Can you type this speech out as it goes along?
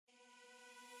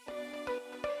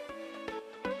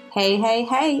Hey, hey,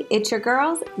 hey, it's your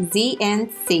girls, Z and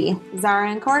C.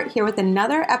 Zarah and Cort here with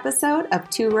another episode of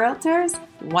Two Realtors,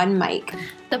 One Mic.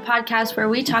 The podcast where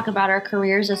we talk about our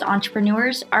careers as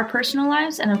entrepreneurs, our personal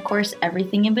lives, and of course,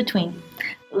 everything in between.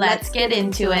 Let's get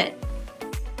into it.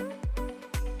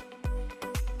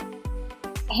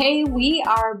 Hey, we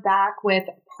are back with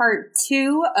part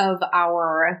 2 of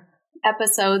our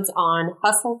episodes on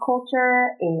hustle culture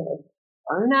and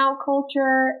burnout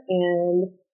culture.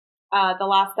 And the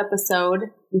last episode,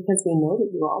 because we know that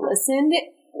you all listened,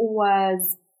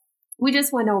 was we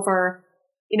just went over,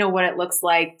 what it looks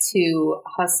like to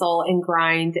hustle and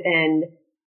grind. And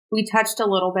we touched a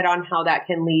little bit on how that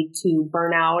can lead to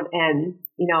burnout and,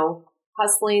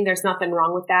 hustling. There's nothing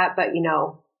wrong with that. But,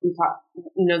 we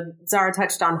talked, Zarah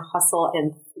touched on Hustle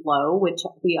and Flow, which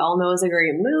we all know is a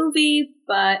great movie,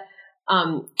 but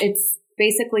it's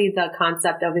basically the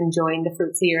concept of enjoying the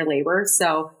fruits of your labor.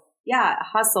 So yeah,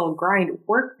 hustle, grind,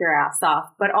 work your ass off,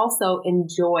 but also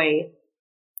enjoy,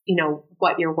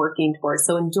 what you're working towards.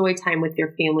 So enjoy time with your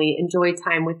family, enjoy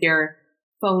time with your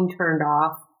phone turned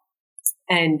off,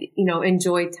 and,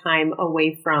 enjoy time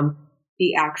away from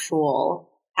the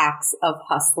actual acts of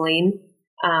hustling.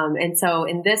 And so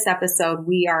in this episode,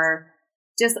 we are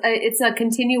it's a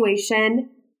continuation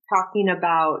talking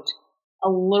about a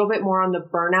little bit more on the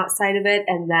burnout side of it,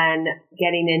 and then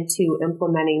getting into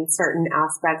implementing certain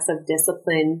aspects of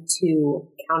discipline to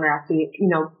counteract the,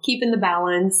 keeping the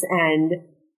balance and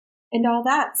all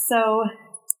that. So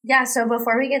yeah. So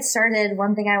before we get started,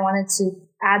 one thing I wanted to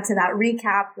add to that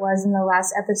recap was in the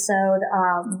last episode,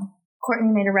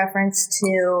 Courtney made a reference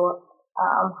to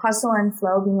hustle and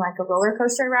flow being like a roller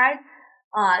coaster ride.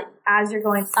 As you're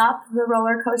going up the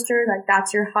roller coaster, like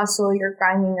that's your hustle, you're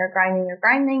grinding,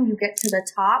 you get to the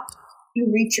top, you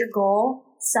reach your goal,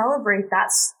 celebrate that.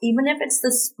 Even if it's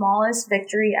the smallest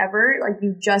victory ever, like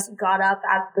you just got up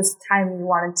at this time you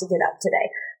wanted to get up today.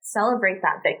 Celebrate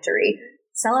that victory.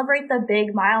 Celebrate the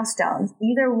big milestones,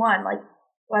 either one, like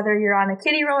whether you're on a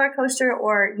kiddie roller coaster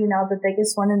or, the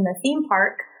biggest one in the theme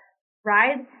park,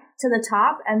 ride to the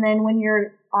top. And then when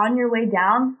you're on your way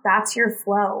down, that's your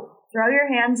flow. Throw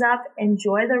your hands up,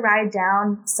 enjoy the ride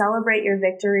down, celebrate your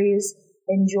victories,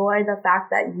 enjoy the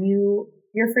fact that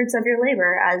you're fruits of your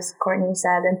labor, as Courtney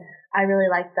said. And I really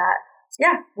like that.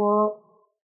 Yeah, well,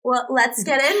 let's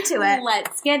get into it.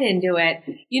 Let's get into it.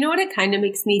 You know what it kind of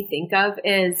makes me think of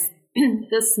is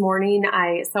this morning,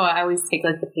 I always take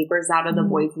like the papers out of the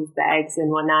boys' bags and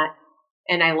whatnot,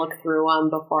 and I look through them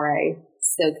before I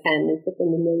still can put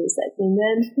them in the recycling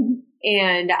bin.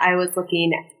 And I was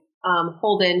looking at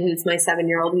Holden, who's my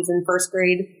 7-year-old, who's in first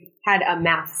grade, had a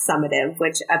math summative,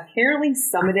 which apparently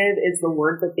summative is the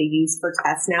word that they use for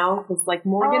tests now. Because like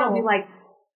Morgan will be like,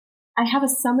 I have a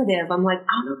summative. I'm like,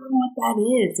 I don't know what that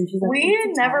is. And she's like,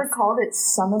 we never called it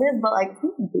summative, but like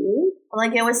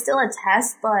it was still a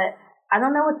test, but I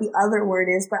don't know what the other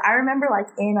word is. But I remember like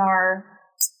in our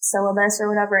syllabus or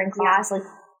whatever in class, like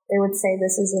they would say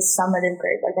this is a summative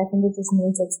grade. Like I think it just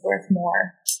means it's worth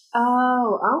more.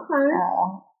 Oh, okay.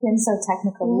 Been so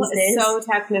technical these days. So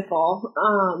technical.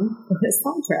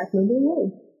 Sidetrack, maybe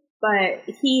would. But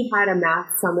he had a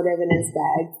math summative in his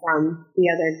bag from the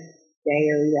other day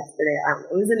or yesterday. I don't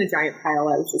know. It was in a giant pile.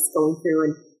 I was just going through,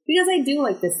 and because I do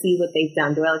like to see what they've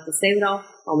done. Do I like to save it all?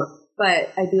 Oh no.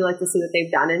 But I do like to see what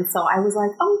they've done. And so I was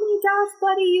like, oh my gosh,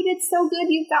 buddy, you did so good.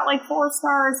 You've got like 4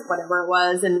 stars, whatever it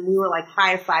was. And we were like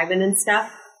high-fiving and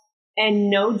stuff. And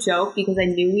no joke, because I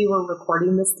knew we were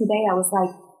recording this today, I was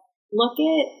like,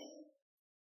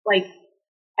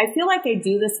 I feel like I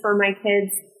do this for my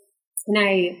kids, and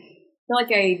I feel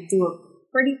like I do a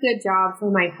pretty good job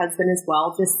for my husband as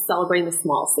well, just celebrating the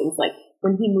small things, like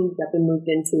when he moved up and moved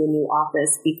into a new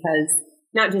office, because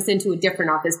not just into a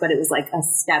different office, but it was like a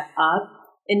step up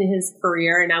in his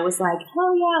career. And I was like,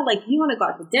 hell yeah, like you want to go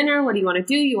out to dinner? What do you want to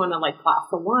do? You want to like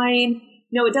glass of wine?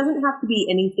 It doesn't have to be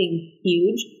anything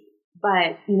huge,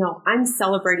 but I'm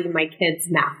celebrating my kid's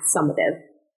math summative.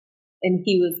 And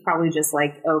he was probably just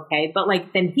like, okay. But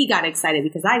like, then he got excited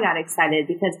because I got excited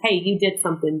because, hey, you did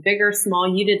something big or small.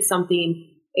 You did something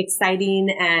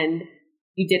exciting and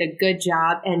you did a good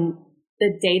job. And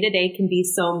the day-to-day can be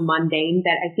so mundane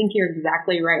that I think you're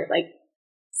exactly right. Like,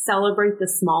 celebrate the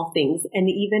small things. And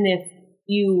even if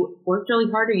you worked really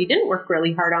hard or you didn't work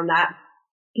really hard on that,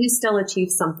 you still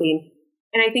achieved something.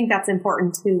 And I think that's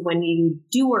important too when you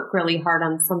do work really hard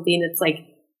on something. It's like,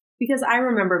 because I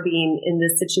remember being in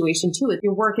this situation too. If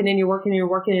you're working and you're working and you're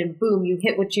working and boom, you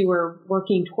hit what you were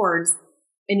working towards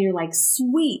and you're like,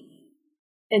 sweet.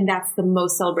 And that's the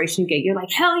most celebration you get. You're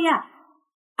like, hell yeah,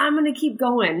 I'm going to keep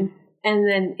going. And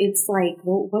then it's like,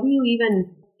 well, what do you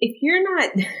even if you're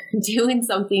not doing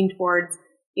something towards,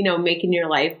 you know, making your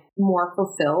life more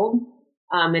fulfilled,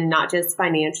 and not just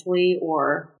financially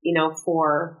or, you know,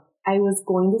 I was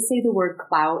going to say the word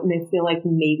clout, and I feel like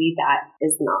maybe that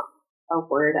is not a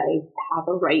word I have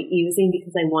a right using,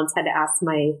 because I once had to ask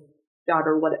my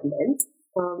daughter what it meant.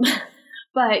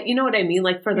 But you know what I mean?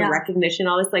 Like for the recognition,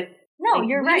 all this, like, no,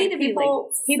 you're right. Need to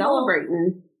people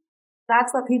celebrating.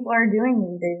 That's what people are doing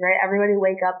these days, right? Everybody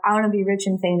wake up, I want to be rich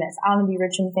and famous. I want to be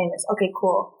rich and famous. Okay,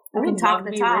 cool. You can talk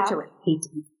the talk.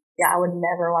 Yeah, I would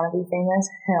never want to be famous.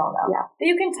 Hell no. Yeah. But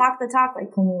you can talk the talk,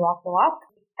 like, can you walk the walk?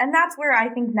 And that's where I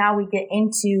think now we get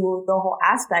into the whole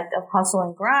aspect of hustle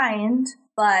and grind,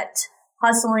 but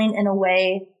hustling in a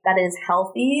way that is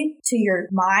healthy to your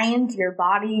mind, your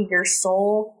body, your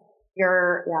soul,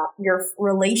 your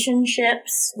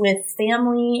relationships with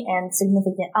family and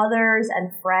significant others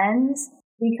and friends.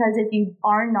 Because if you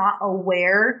are not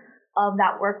aware of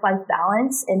that work-life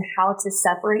balance and how to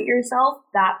separate yourself,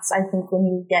 that's, I think, when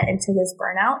you get into this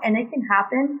burnout. And it can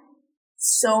happen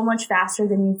so much faster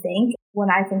than you think. When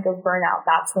I think of burnout,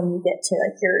 that's when you get to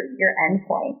like your end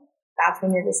point. That's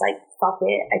when you're just like, fuck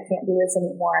it, I can't do this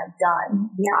anymore, I'm done.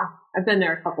 Yeah, I've been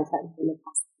there a couple times in the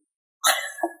past.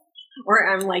 Or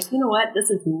I'm like, you know what, this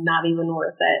is not even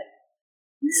worth it.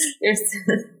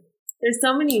 There's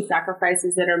so many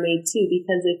sacrifices that are made too,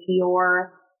 because if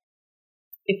you're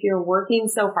working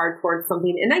so hard towards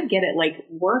something, and I get it, like,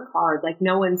 work hard, like,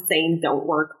 no one's saying don't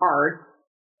work hard,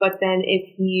 but then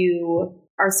if you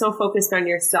are so focused on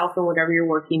yourself and whatever you're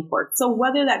working for, so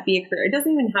whether that be a career, it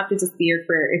doesn't even have to just be your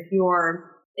career. If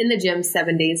you're in the gym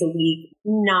 7 days a week,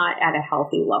 not at a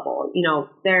healthy level, you know,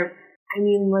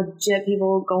 legit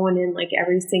people going in like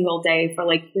every single day for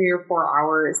like 3 or 4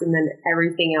 hours, and then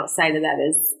everything outside of that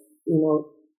is, you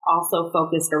know, also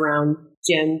focused around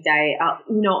gym, diet,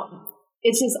 you know,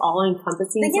 it's just all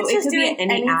encompassing. So it could be at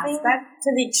any aspect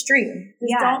to the extreme.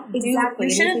 You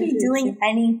shouldn't be doing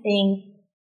anything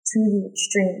to the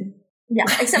extreme. Yeah,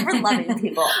 except for loving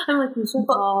people. I'm like, you should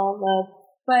all love.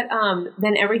 But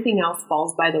then everything else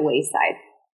falls by the wayside.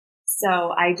 So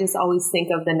I just always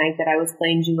think of the night that I was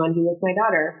playing Jumanji with my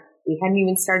daughter. We hadn't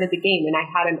even started the game, and I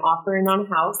had an offer in on a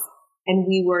house, and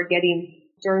we were getting,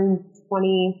 during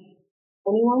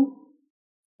 2021,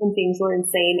 when things were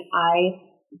insane, I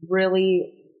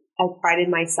prided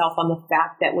myself on the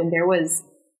fact that when there was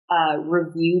a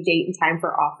review date and time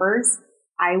for offers,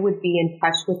 I would be in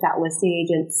touch with that listing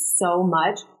agent so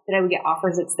much that I would get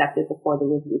offers accepted before the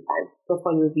review time,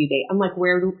 before the review date. I'm like,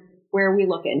 where are we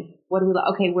looking?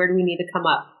 Okay, where do we need to come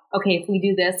up? Okay, if we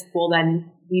do this, well,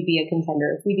 then we'd be a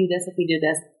contender. If we do this,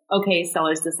 okay,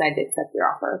 sellers decide to accept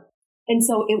your offer. And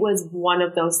so it was one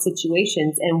of those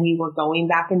situations, and we were going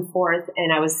back and forth,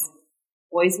 and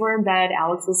boys were in bed,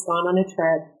 Alex was gone on a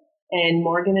trip, and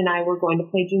Morgan and I were going to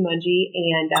play Jumanji,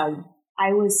 and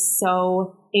I was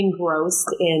so engrossed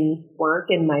in work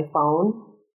and my phone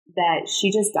that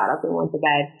she just got up and went to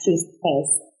bed. She was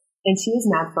pissed, and she was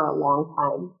mad for a long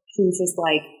time. She was just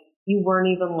like, you weren't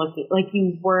even looking, like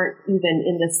you weren't even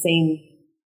in the same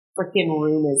freaking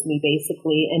room as me,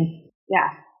 basically. And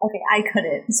yeah. Okay, I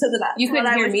couldn't. So that you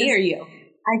couldn't hear me or you?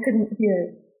 I couldn't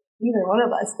hear either one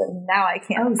of us, but now I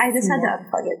can't. I just had to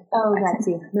unplug it. Oh, that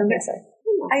too. Okay, sorry.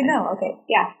 I know. Okay.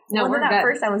 Yeah. No, we're good. At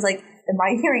first, I was like, am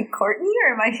I hearing Courtney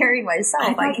or am I hearing myself?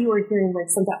 I thought you were hearing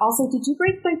myself. Also, did you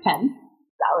break my pen?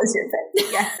 That was your pen.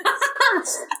 Yes.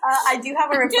 I do have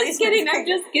a replacement. I'm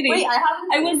just kidding. Wait,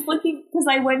 I was looking because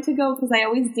I went to go because I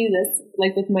always do this,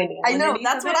 like with my nails. I know.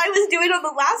 That's what I was doing on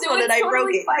the last one, and I broke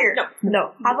it. Fire.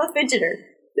 No, have a fidgeter.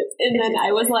 And then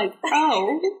I was like,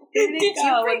 oh, did you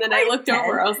go? And then I looked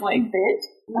over. I was like, bitch.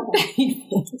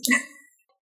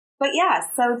 But yeah,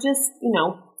 so just, you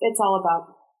know, it's all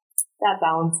about that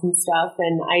balance and stuff.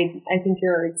 And I think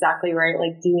you're exactly right.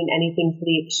 Like doing anything to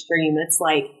the extreme, it's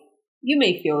like, you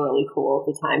may feel really cool at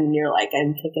the time and you're like,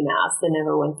 I'm kicking ass, and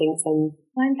everyone thinks I'm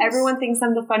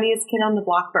the funniest kid on the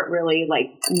block, but really,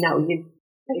 like, no,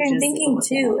 I'm thinking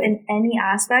too, in any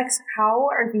aspects,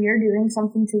 if you're doing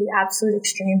something to the absolute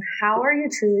extreme, how are you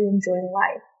truly enjoying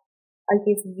life? Like,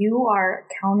 if you are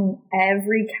counting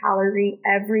every calorie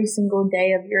every single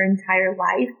day of your entire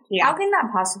life, how can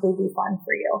that possibly be fun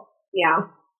for you? Yeah.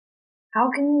 How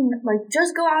can you, like,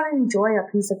 just go out and enjoy a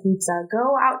piece of pizza,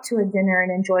 go out to a dinner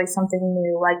and enjoy something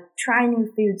new, like, try new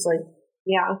foods, like,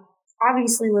 yeah.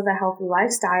 Obviously, with a healthy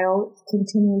lifestyle,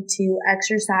 continue to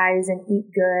exercise and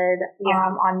eat good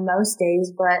on most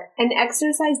days. And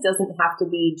exercise doesn't have to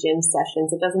be gym sessions.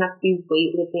 It doesn't have to be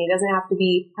weightlifting. It doesn't have to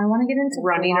be. I want to get into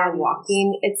running or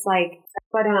walking. It's like,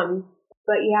 but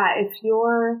yeah, if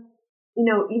you're, you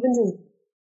know, even just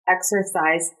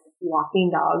exercise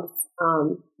walking dogs,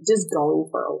 just going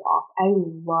for a walk. I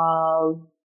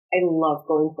love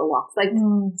going for walks. Like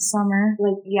summer.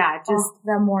 Like, yeah, just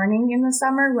the morning in the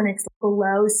summer when it's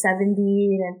below 70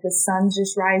 and the sun's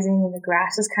just rising and the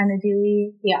grass is kind of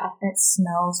dewy. Yeah. And it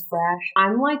smells fresh.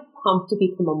 I'm like pumped to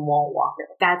become a mall walker.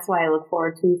 That's why I look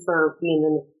forward to for being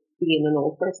an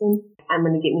old person. I'm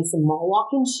going to get me some mall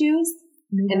walking shoes.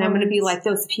 And I'm going to be like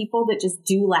those people that just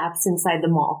do laps inside the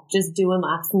mall, just doing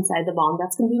laps inside the mall. And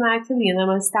that's going to be my activity. And then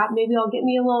I'm going to stop. Maybe I'll get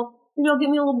me a little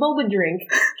boba drink.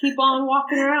 Keep on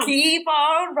walking around. Keep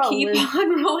on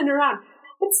rolling around.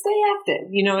 But stay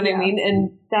active. You know what I mean?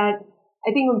 And that,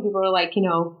 I think when people are like, you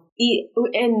know, eat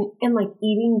and like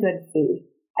eating good food,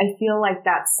 I feel like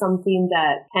that's something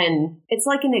that it's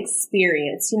like an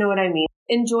experience. You know what I mean?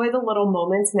 Enjoy the little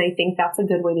moments. And I think that's a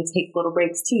good way to take little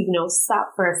breaks too. You know,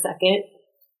 stop for a second.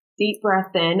 Deep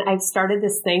breath in. I've started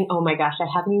this thing. Oh my gosh, I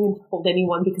haven't even told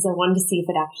anyone because I wanted to see if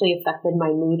it actually affected my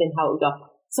mood and how it would go.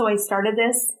 So I started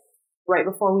this right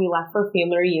before we left for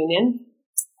family reunion.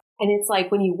 And it's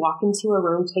like when you walk into a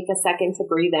room, take a second to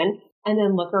breathe in and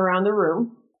then look around the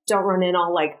room. Don't run in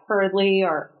all like hurriedly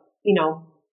or, you know.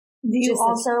 Do you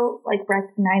also like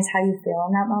recognize how you feel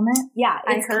in that moment? Yeah.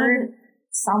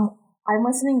 I'm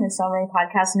listening to so many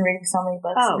podcasts and reading so many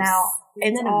books now.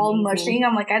 It's all mushing.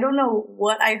 I'm like, I don't know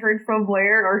what I heard from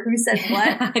where or who said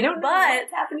what. I don't know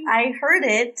what's happening. I heard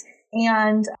it,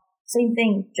 and same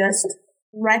thing. Just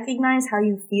recognize how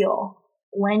you feel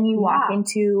when you walk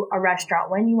into a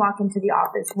restaurant, when you walk into the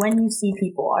office, when you see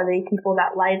people. Are they people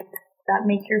that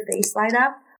make your face light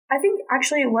up? I think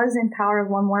actually it was in Power of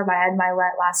One More by Ed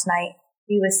Milet last night.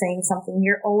 He was saying something.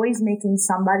 You're always making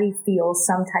somebody feel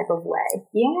some type of way.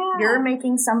 Yeah. You're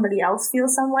making somebody else feel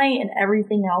some way, and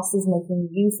everything else is making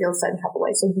you feel some type of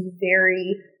way. So be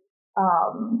very,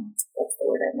 what's the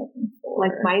word I'm looking for?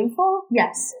 Like mindful?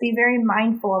 Yes. Be very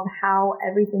mindful of how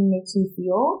everything makes you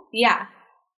feel. Yeah.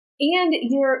 And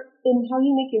how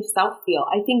you make yourself feel.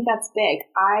 I think that's big.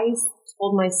 I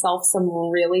told myself some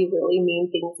really, really mean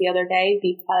things the other day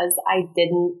because I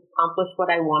didn't accomplish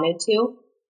what I wanted to.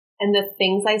 And the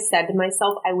things I said to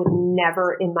myself, I would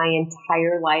never in my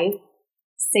entire life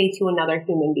say to another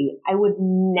human being. I would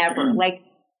never. Like,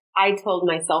 I told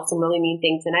myself some really mean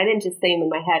things, and I didn't just say them in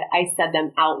my head. I said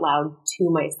them out loud to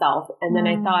myself. And then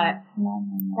I thought,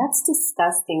 that's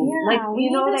disgusting. Yeah, like, you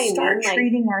know what I mean? Start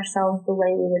treating ourselves the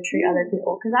way we would treat other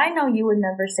people. Because I know you would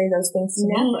never say those things to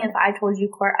me if I told you,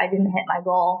 Cort, I didn't hit my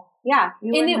goal. Yeah.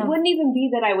 And it wouldn't even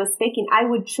be that I was faking.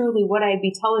 What I'd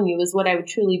be telling you is what I would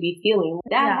truly be feeling.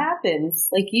 That happens.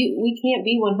 Like we can't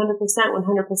be 100% of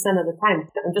the time.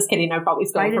 I'm just kidding. I probably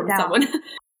stole it from someone.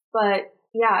 But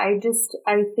yeah, I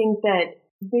think that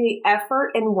the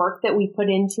effort and work that we put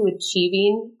into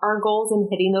achieving our goals and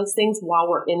hitting those things while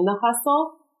we're in the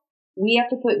hustle, we have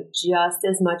to put just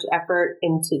as much effort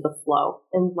into the flow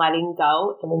and letting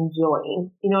go and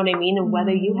enjoying. You know what I mean? And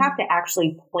whether you have to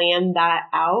actually plan that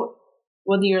out,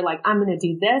 whether you're like, I'm going to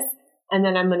do this, and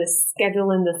then I'm going to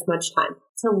schedule in this much time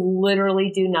to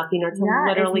literally do nothing or to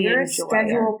literally enjoy it. If you're a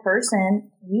schedule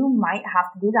person, you might have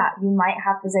to do that. You might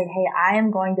have to say, hey, I am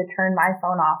going to turn my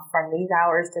phone off from these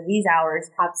hours to these hours.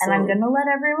 Absolutely. And I'm going to let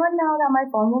everyone know that my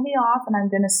phone will be off, and I'm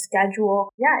going to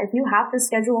schedule. Yeah, if you have to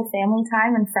schedule family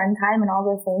time and friend time and all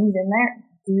those things in there,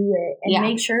 do it. And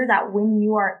make sure that when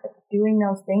you are doing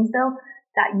those things, though,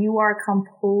 that you are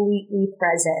completely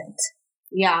present.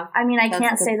 Yeah. I mean, I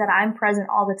can't say that I'm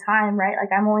present all the time, right?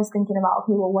 Like, I'm always thinking about,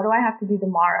 okay, well, what do I have to do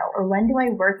tomorrow? Or when do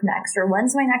I work next? Or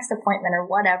when's my next appointment? Or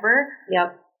whatever.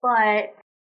 Yep. But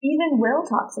even Will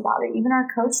talks about it. Even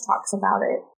our coach talks about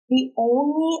it. The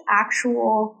only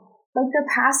actual, like, the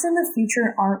past and the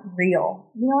future aren't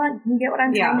real. You know what? You get what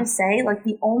I'm trying to say? Like,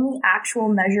 the only actual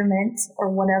measurement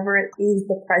or whatever it is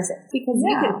the present. Because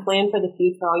you can plan for the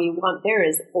future all you want. There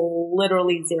is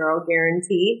literally zero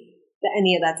guarantee that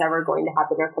any of that's ever going to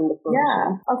happen or come to fruition.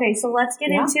 Yeah. Okay, so let's get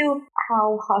into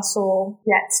how hustle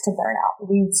gets to burnout,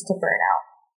 leads to burnout.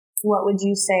 What would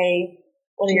you say?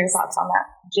 What are your thoughts on that?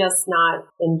 Just not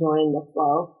enjoying the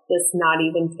flow. Just not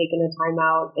even taking a time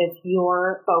out. If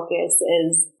your focus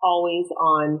is always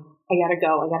on, I gotta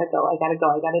go, I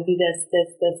gotta do this,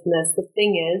 and this. The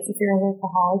thing is, if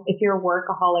you're a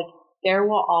workaholic, there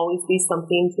will always be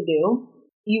something to do.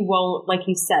 You won't, like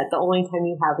you said, the only time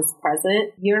you have is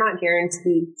present. You're not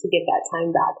guaranteed to get that time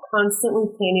back.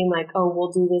 Constantly planning like, oh, we'll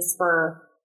do this for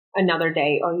another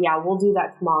day. Or yeah, we'll do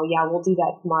that tomorrow. Yeah, we'll do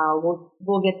that tomorrow.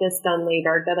 We'll get this done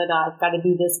later. I've got to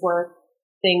do this work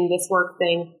thing.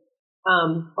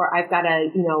 Or I've got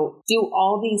to, do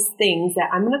all these things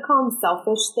that I'm going to call them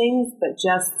selfish things, but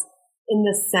just in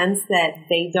the sense that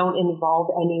they don't involve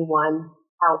anyone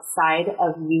outside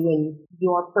of you and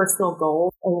your personal goals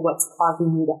and what's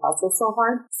causing you to hustle so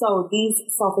hard. So these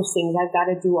selfish things, I've got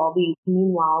to do all these.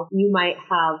 Meanwhile, you might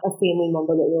have a family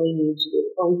member that really needs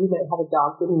you, or you might have a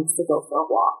dog that needs to go for a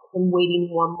walk and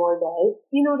waiting one more day.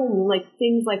 You know what I mean? Like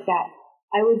things like that.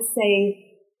 I would say,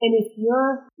 and if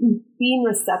you're being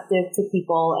receptive to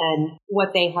people and what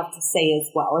they have to say as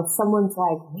well, if someone's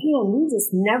like, man, we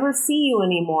just never see you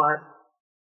anymore,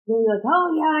 you're like, oh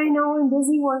yeah, I know, I'm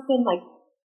busy working. Like,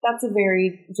 that's a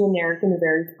very generic and a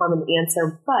very common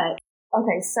answer. But,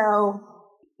 okay, so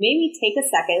maybe take a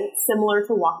second, similar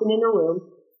to walking in a room,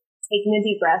 taking a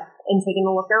deep breath and taking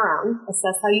a look around,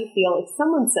 assess how you feel. If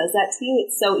someone says that to you,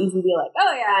 it's so easy to be like,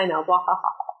 oh yeah, I know, blah, blah,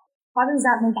 blah. How does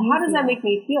that make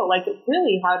me feel? Like, it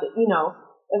really,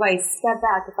 if I step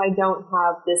back, if I don't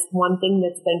have this one thing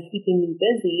that's been keeping me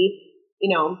busy,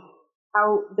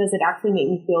 how does it actually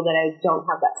make me feel that I don't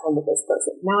have that time with this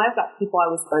person? Now, I've got people I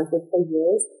was friends with for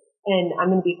years, and I'm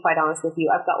going to be quite honest with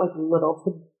you, I've got like little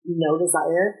to no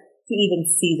desire to even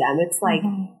see them. It's like,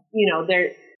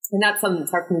 and that's something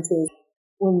that's hard for me too,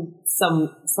 when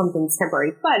something's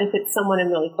temporary. But if it's someone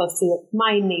I'm really close to, like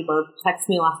my neighbor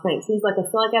texted me last night. She's like, I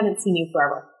feel like I haven't seen you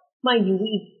forever. Mind you,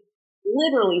 we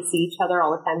literally see each other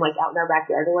all the time, like out in our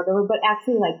backyard or whatever, but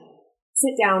actually like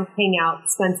sit down, hang out,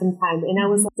 spend some time. And I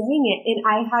was like, dang it. And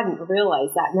I hadn't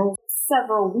realized that. And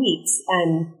several weeks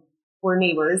and we're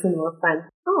neighbors and we're friends.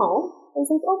 Oh, I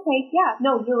was like, okay, yeah,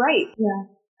 no, you're right. Yeah.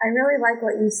 I really like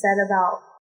what you said about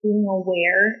being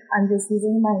aware. I'm just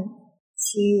using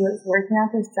she was working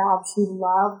at this job. She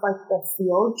loved like the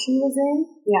field she was in.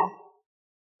 Yeah.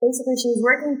 Basically, she was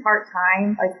working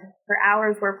part-time, like her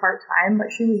hours were part-time, but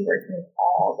she was working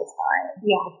all the time.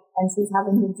 Yeah. And she was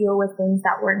having to deal with things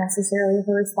that weren't necessarily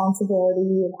her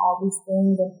responsibility and all these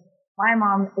things. And my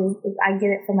mom, I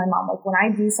get it from my mom. Like when I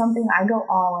do something, I go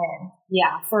all in.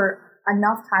 Yeah. For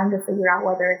enough time to figure out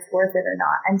whether it's worth it or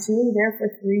not. And she was there for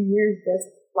 3 years just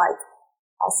like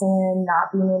hustling,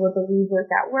 not being able to leave work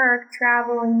at work,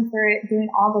 traveling for it, doing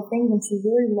all the things. And she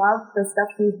really loved the stuff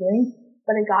she was doing.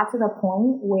 But it got to the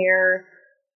point where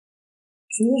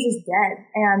she was just dead.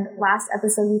 And last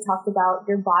episode we talked about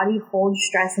your body holds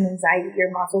stress and anxiety, your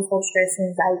muscles hold stress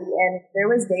and anxiety. And there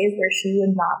was days where she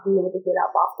would not be able to get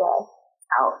up off the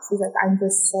couch. She's like, I'm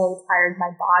just so tired,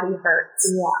 my body hurts.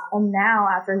 Yeah. And now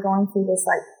after going through this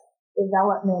like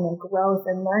development and growth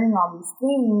and learning all these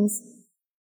things,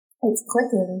 it's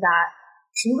clicking that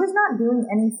she was not doing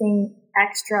anything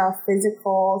extra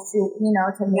physical to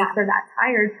make her that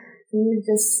tired. She was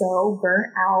just so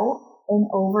burnt out and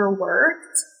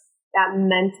overworked. That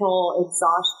mental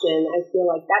exhaustion, I feel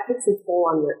like that takes a toll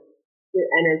on your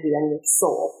energy and your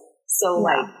soul. So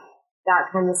like that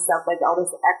kind of stuff, like all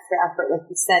this extra effort, like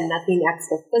you said, nothing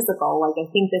extra physical. Like I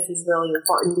think this is really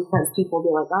important because people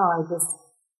be like, oh, I've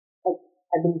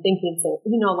been thinking,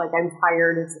 like I'm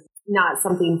tired. It's not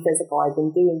something physical I've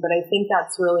been doing. But I think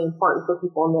that's really important for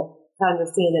people to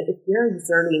understand that if you're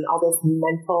exerting all this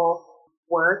mental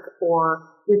work or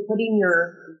you're putting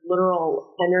your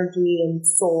literal energy and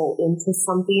soul into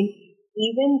something,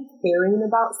 even caring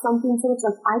about something so much,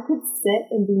 like I could sit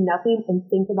and do nothing and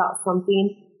think about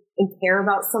something and care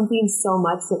about something so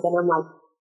much that then I'm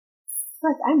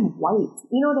like I'm white.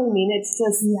 You know what I mean? It's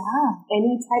just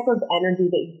any type of energy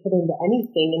that you put into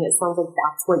anything, and it sounds like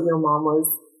that's what your mom was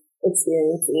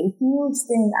experiencing. Huge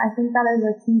thing. I think that is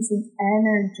a piece of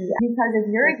energy. Because if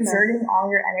you're exerting all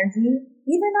your energy,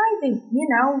 even I think,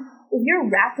 if you're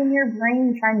racking your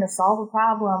brain trying to solve a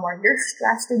problem, or you're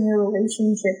stressed in your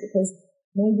relationship because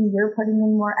maybe you're putting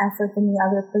in more effort than the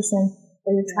other person,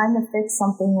 or you're trying to fix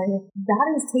something, that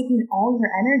is taking all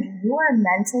your energy. You are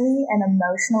mentally and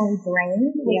emotionally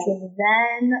drained, which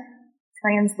then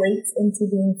translates into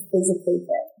being physically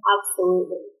fit.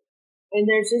 Absolutely. And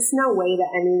there's just no way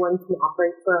that anyone can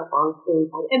operate for a long period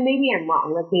of time. And maybe I'm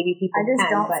wrong. Like maybe people I just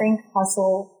don't think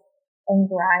hustle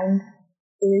and grind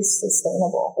is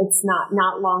sustainable. It's not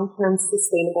long-term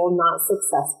sustainable, not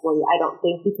successfully, I don't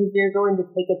think, because you're going to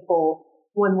take a toll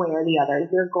one way or the other.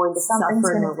 You're going to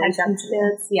suffer in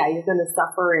relationships. Yeah, you're going to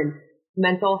suffer in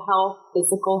mental health,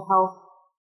 physical health.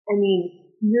 I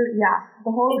mean, the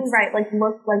whole thing, right.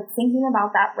 Thinking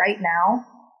about that right now,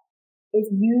 if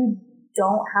you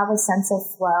don't have a sense of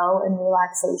flow and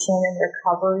relaxation and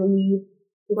recovery,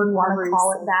 if you want to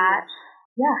call it that,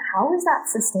 how is that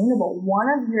sustainable? One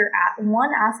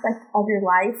aspect of your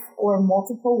life or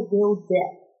multiple will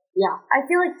dip. Yeah. I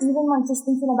feel like even just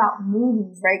thinking about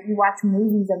movies, right? You watch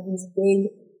movies of these big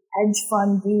hedge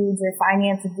fund dudes or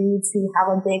finance dudes who have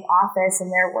a big office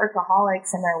and they're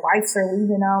workaholics and their wives are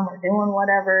leaving them or doing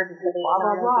whatever because blah,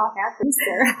 blah, blah.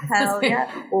 Hell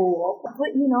yeah.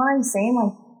 But you know what I'm saying?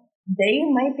 Like, they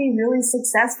might be really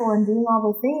successful in doing all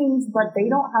the things, but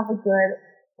they don't have a good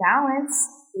balance.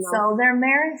 No. So their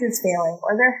marriage is failing,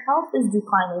 or their health is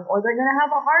declining, or they're going to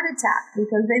have a heart attack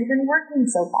because they've been working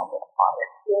so hard.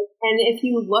 And if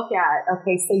you look at,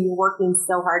 okay, so you're working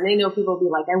so hard, and I know people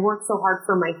be like, I work so hard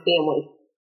for my family.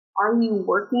 Are you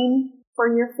working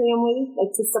for your family,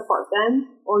 like to support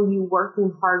them, or are you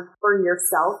working hard for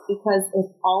yourself? Because if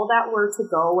all that were to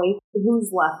go away, who's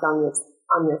left on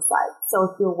your side? So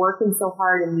if you're working so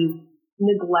hard and you've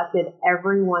neglected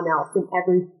everyone else and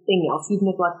everything else, you've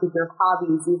neglected your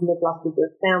hobbies, you've neglected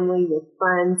your family, your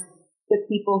friends, the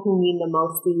people who mean the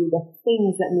most to you, the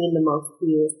things that mean the most to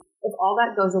you. If all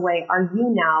that goes away, are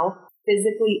you now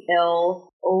physically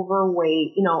ill,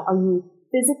 overweight? You know, are you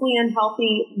physically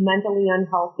unhealthy, mentally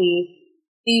unhealthy?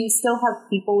 Do you still have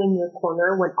people in your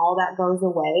corner when all that goes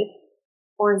away?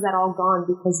 Or is that all gone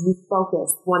because you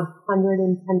focused 110%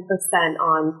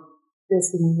 on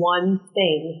this one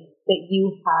thing that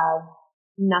you have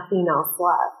nothing else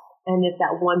left? And if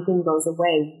that one thing goes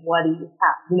away, what do you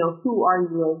have? You know, who are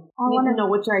you? You need to know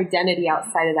what's your identity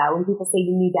outside of that. When people say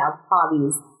you need to have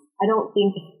hobbies, I don't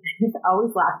think, I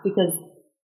always laugh because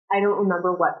I don't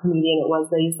remember what comedian it was,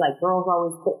 but he's like, girls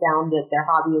always put down that their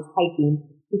hobby is hiking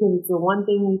because it's the one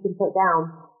thing you can put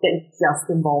down that just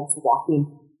involves walking.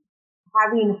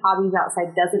 Having hobbies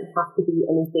outside doesn't have to be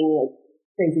anything like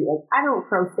crazy. Like, I don't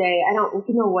crochet, I don't,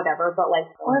 you know, whatever, but like,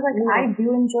 or like, I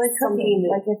do enjoy cooking.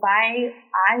 Like, if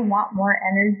I want more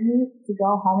energy to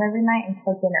go home every night and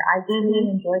cook dinner, I truly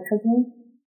enjoy cooking.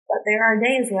 But there are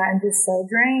days where I'm just so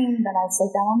drained that I sit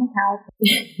down on the couch.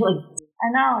 I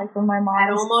know, like when my mom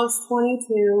at almost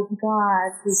 22.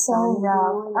 God, it's so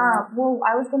rough. Well,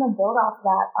 I was gonna build off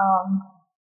that.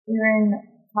 We were in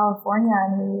California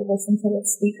and we listened to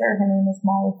this speaker. Her name is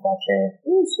Molly Fletcher.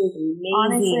 Ooh, she's amazing.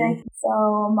 Honestly,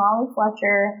 so Molly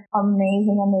Fletcher,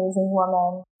 amazing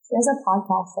woman. She has a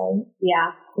podcast, right?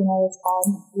 Yeah. You know what it's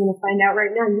called? I'm gonna find out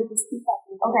right now. You just keep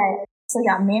talking. Okay. So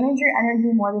yeah, manage your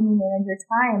energy more than you manage your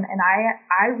time. And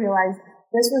I realized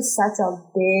this was such a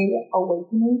big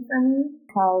awakening for me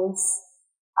because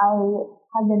I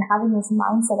had been having this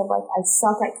mindset of like, I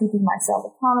suck at keeping myself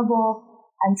accountable.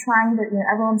 I'm trying to, you know,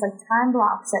 everyone's like time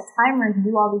blocks, set timers,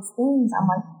 do all these things.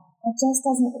 I'm like, it just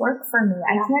doesn't work for me.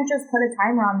 I can't just put a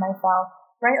timer on myself,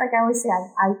 right? Like I always say,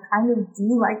 I kind of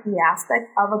do like the aspect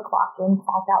of a clock in,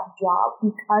 clock out job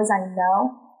because I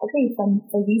know, okay,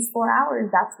 for these 4 hours,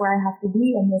 that's where I have to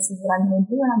be, and this is what I'm going to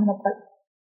do, and I'm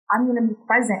going to be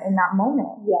present in that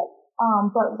moment. Yes.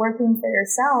 But working for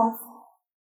yourself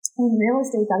in real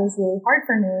estate, that is really hard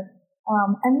for me.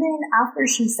 And then after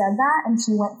she said that, and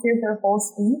she went through her whole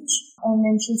speech, and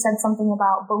then she said something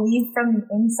about believe from the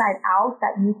inside out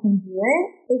that you can do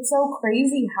it. It's so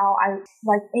crazy how I,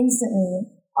 like, instantly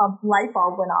a light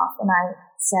bulb went off, and I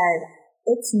said,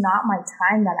 it's not my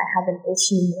time that I have an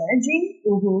issue managing.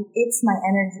 It's my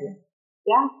energy.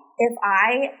 Yeah. If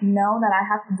I know that I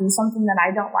have to do something that I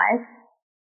don't like,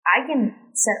 I can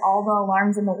set all the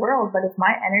alarms in the world, but if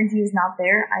my energy is not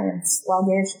there, I am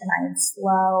sluggish and I am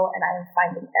slow and I am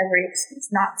finding every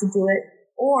excuse not to do it,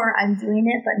 or I'm doing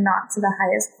it but not to the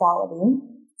highest quality.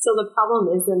 So the problem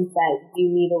isn't that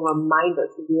you need a reminder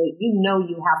to do it. You know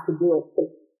you have to do it. The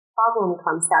problem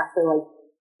comes after, like,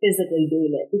 physically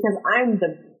doing it, because I'm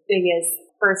the biggest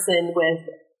person with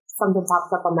something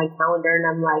pops up on my calendar and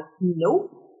I'm like,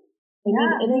 nope. And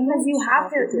because you have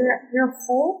to, your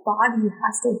whole body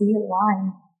has to be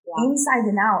aligned inside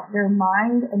and out, your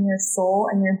mind and your soul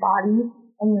and your body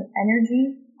and your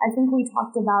energy. I think we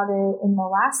talked about it in the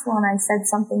last one. I said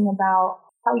something about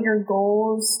how your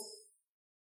goals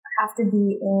have to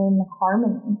be in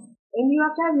harmony. And you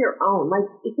have to have your own. Like,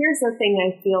 here's the thing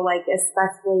I feel like,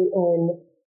 especially in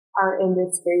our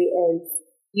industry, is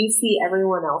you see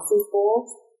everyone else's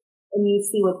goals and you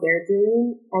see what they're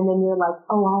doing, and then you're like,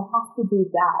 oh, I have to do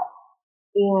that.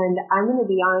 And I'm going to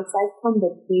be honest, I've come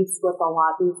to peace with a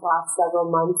lot these last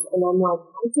several months, and I'm like,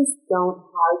 I just don't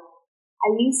have,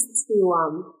 I used to,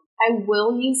 I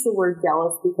will use the word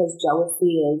jealous, because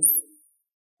jealousy is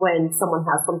when someone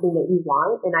has something that you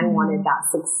want, and I wanted that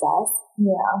success.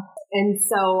 Yeah. And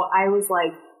so I was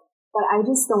like, but I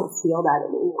just don't feel that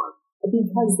anymore.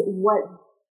 Because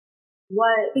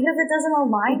because it doesn't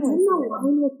align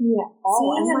with me at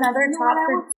all.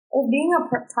 Being a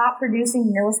top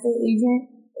producing real estate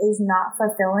agent is not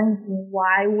fulfilling.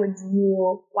 Why would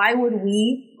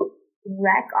we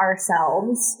wreck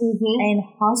ourselves and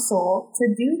hustle to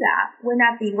do that. When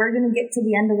we're going to get to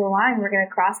the end of the line, we're going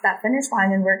to cross that finish line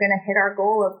and we're going to hit our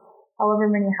goal of however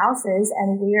many houses,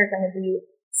 and we are going to be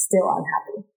still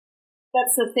unhappy.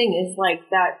 That's the thing, is like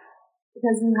that,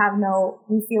 because you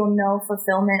feel no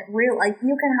fulfillment. Like,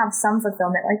 you can have some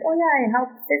fulfillment, like, oh yeah, I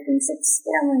helped 56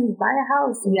 families buy a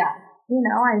house. Yeah.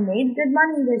 I made good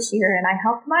money this year and I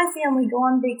helped my family go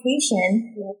on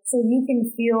vacation. Yeah. So you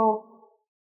can feel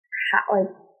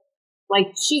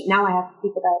like, shoot, now I have to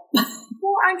keep it up.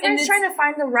 Well, I'm just trying to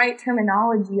find the right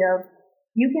terminology of,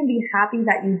 you can be happy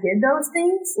that you did those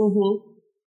things,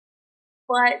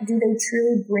 but do they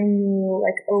truly bring you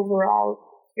like overall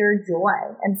pure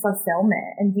joy and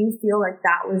fulfillment? And do you feel like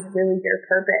that was really your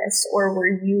purpose? Or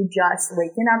were you just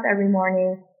waking up every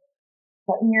morning,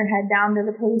 putting your head down to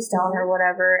the pay stone or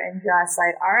whatever, and just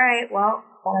like, all right, well,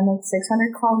 gotta make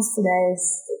 600 calls today,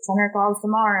 600 calls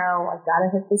tomorrow, I've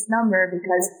gotta hit this number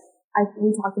because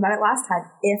we talked about it last time.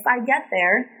 If I get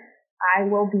there,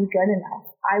 I will be good enough.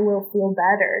 I will feel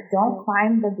better. Don't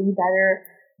climb the be better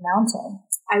mountain.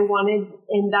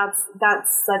 And that's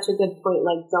such a good point.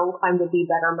 Like, don't climb the be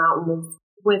better mountain.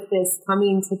 With this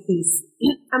coming to peace,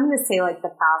 I'm going to say like the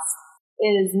past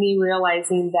is me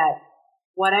realizing that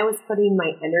what I was putting my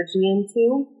energy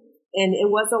into, and it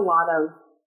was a lot of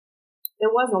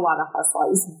hustle. I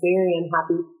was very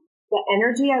unhappy. The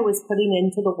energy I was putting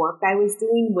into the work I was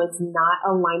doing was not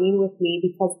aligning with me,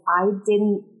 because I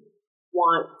didn't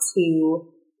want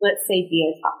to, let's say, be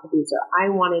a top producer.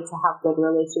 I wanted to have good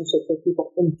relationships with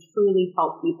people and truly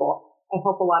help people. I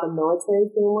help a lot of military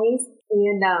families,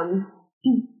 and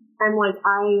I'm like,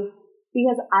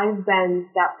 because I've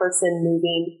been that person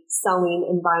moving, selling,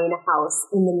 and buying a house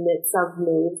in the midst of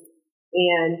move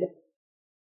and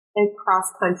cross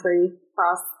country,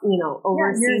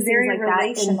 overseas, you're very things like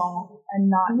relational and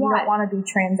not, you don't want to be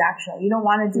transactional. You don't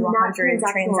want to do 100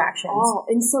 transactions. Oh,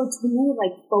 and so to me,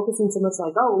 like, focusing so much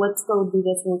like, oh, let's go do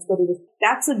this and let's go do this.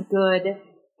 That's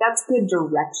good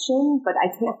direction, but I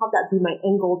can't have that be my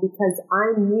end goal, because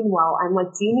meanwhile, I'm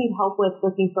like, do you need help with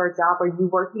looking for a job? Are you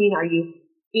working? Are you,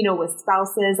 with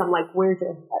spouses? I'm like, where's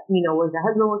your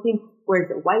husband working? Where's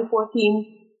your wife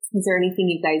working? Is there anything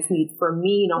you guys need from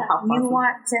me? How you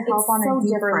want to help on a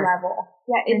deeper level.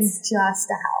 Yeah, it's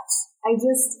just a house. I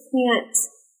just can't.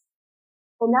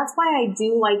 And that's why I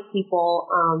do like people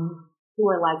who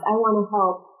are like, I want to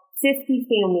help 50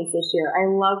 families this year. I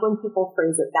love when people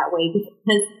phrase it that way,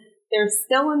 because there's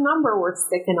still a number we're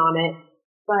sticking on it,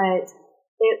 but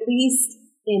at least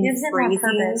in phrasing,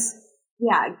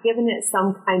 giving it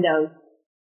some kind of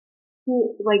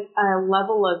like a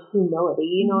level of humility.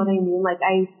 You know what I mean? Like,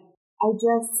 I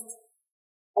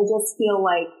just feel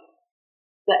like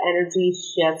the energy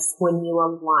shifts when you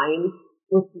align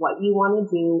with what you want to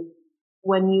do,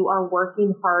 when you are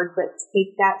working hard, but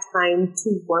take that time to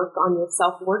work on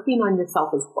yourself. Working on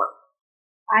yourself is work.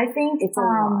 I think it's a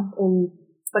lot,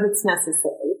 but it's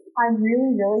necessary. I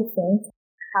really, really think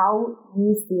how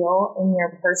you feel in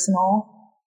your personal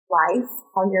life,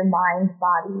 how your mind,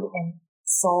 body, and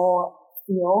soul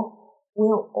feel,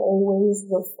 will always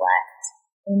reflect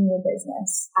in your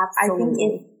business. Absolutely. I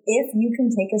think if you can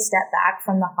take a step back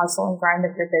from the hustle and grind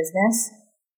of your business,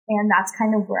 and that's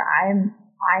kind of where I'm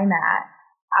at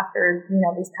after,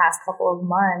 these past couple of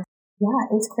months.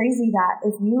 Yeah, it's crazy that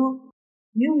if you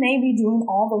may be doing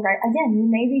all the right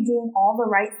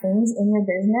things in your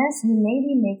business. You may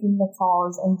be making the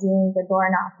calls and doing the door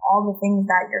knock, all the things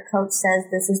that your coach says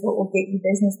this is what will get you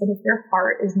business. But if your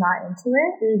heart is not into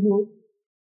it,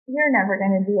 you're never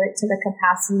going to do it to the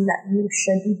capacity that you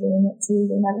should be doing it to.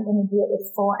 You're never going to do it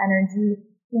with full energy.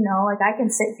 Like, I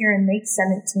can sit here and make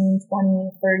 17,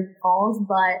 20, 30 calls,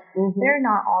 but they're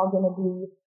not all going to be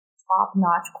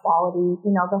top-notch quality.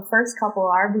 The first couple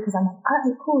are, because I'm like, all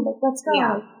right, cool, let's go.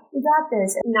 Yeah. We got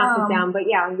this. Knock it down, but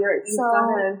yeah, you've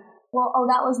gotta... Well,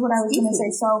 that was what I was going to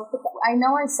say. So, I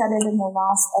know I said it in the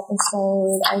last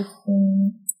episode. I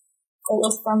think it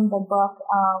was from the book,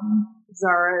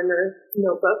 Zarah and her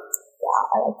notebook. Yeah,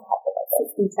 I like to have it like a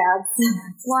few tabs.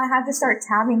 Well, I had to start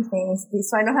tabbing things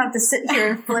so I don't have to sit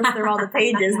here and flip through all the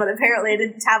pages, but apparently I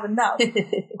didn't tab enough.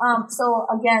 So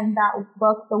again, that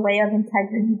book, The Way of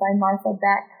Integrity by Martha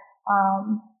Beck,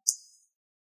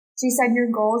 she said your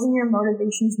goals and your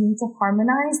motivations need to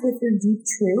harmonize with your deep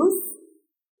truth.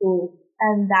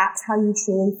 And that's how you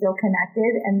truly feel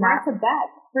connected. And Martha Beck,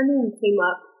 her name came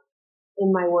up in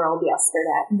my world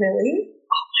yesterday. Really?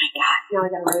 Oh my God. Now I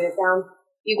gotta write it down.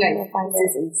 You guys find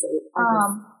this insane.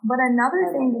 But another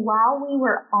thing, while we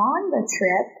were on the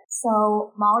trip,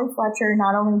 so Molly Fletcher,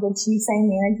 not only did she say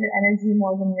manage your energy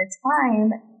more than your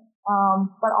time,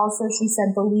 But also she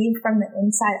said, believe from the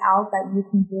inside out that you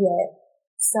can do it.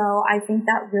 So I think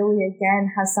that really,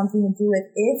 again, has something to do with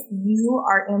if you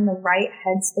are in the right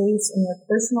headspace in your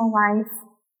personal life,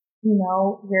 you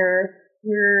know,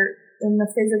 you're in the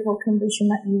physical condition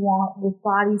that you want,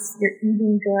 you're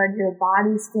eating good, your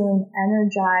body's feeling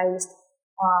energized,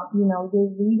 you know,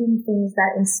 you're reading things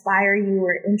that inspire you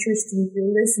or interest you,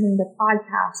 you're listening to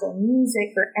podcasts or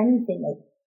music or anything. Like,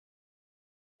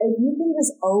 if you can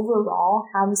just overall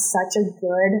have such a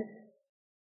good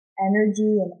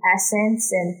energy and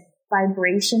essence and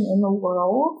vibration in the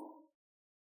world,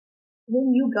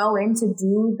 when you go in to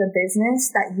do the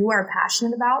business that you are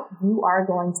passionate about, you are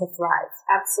going to thrive.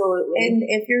 Absolutely. And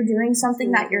if you're doing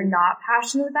something that you're not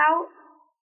passionate about,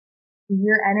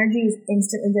 your energy is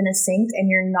instantly going to sink and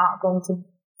you're not going to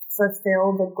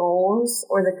fulfill the goals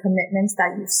or the commitments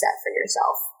that you've set for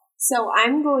yourself. So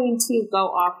I'm going to go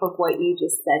off of what you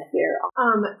just said here.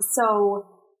 So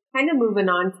kind of moving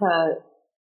on to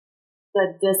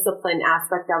the discipline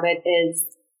aspect of it is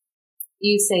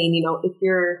you saying, you know, if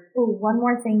you're... Ooh, one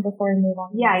more thing before we move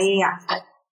on. Yeah.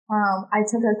 I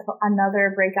took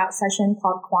another breakout session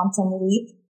called Quantum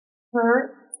Leap.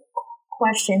 Her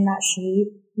question that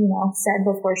she, you know, said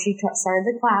before she started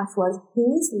the class was,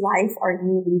 whose life are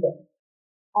you leading?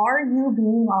 Are you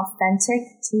being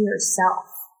authentic to yourself?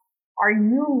 Are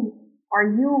you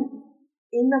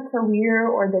in the career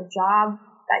or the job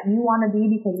that you want to be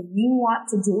because you want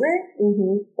to do it?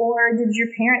 Mm-hmm. Or did your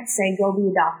parents say, go be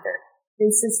a doctor?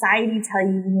 Did society tell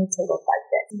you need to look like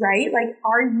this, right? Like,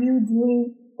 are you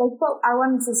doing, like, but I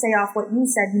wanted to say off what you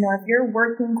said, you know, if you're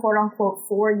working, quote unquote,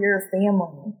 for your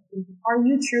family, are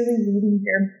you truly leading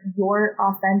your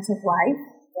authentic life?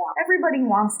 Yeah. Everybody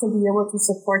wants to be able to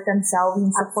support themselves and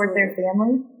support their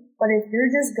family. But if you're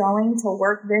just going to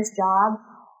work this job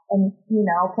and, you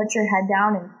know, put your head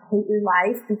down and hate your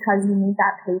life because you need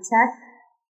that paycheck,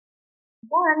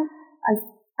 one,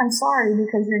 I'm sorry,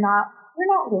 because you're not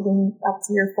living up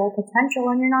to your full potential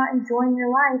and you're not enjoying your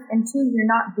life. And two, you're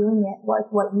not doing it like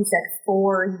what you said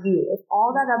for you. If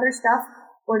all that other stuff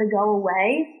were to go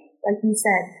away, like you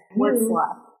said, what's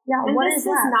left? Yeah, and what this is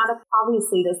left?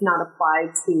 Obviously does not apply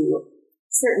to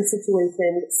certain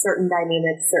situations, certain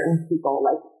dynamics, certain people.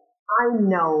 Like, I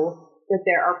know that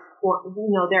there are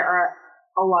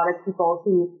a lot of people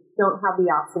who don't have the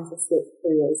option to switch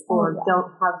careers or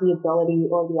don't have the ability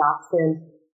or the option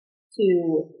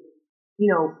to, you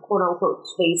know, quote unquote,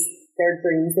 chase their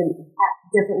dreams and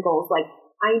different goals. Like,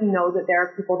 I know that there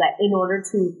are people that in order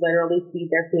to literally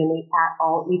feed their family at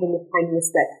all, even the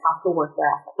tiniest bit, have to work their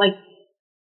ass off. Like,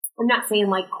 I'm not saying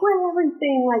like quit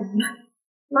everything, like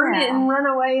burn it and run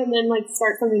away and then like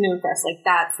start something new and fresh. Like,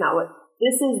 that's not what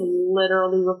this is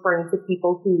literally referring to.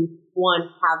 People who, one,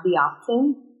 have the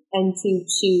option and two,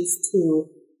 choose to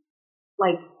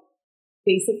like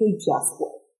basically just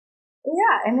work.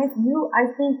 Yeah, and I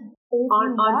think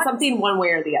on something one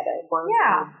way or the other.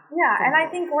 And I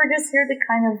think we're just here to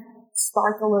kind of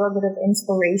spark a little bit of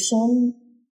inspiration.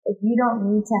 If you don't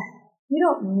need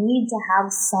to have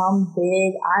some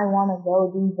big, I want to go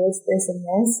do this, and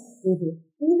this. Mm-hmm.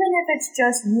 Even if it's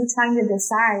just you trying to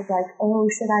decide, like, oh,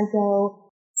 should I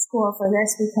go school for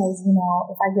this because, you know,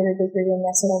 if I get a degree in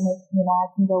this, it'll make, you know, I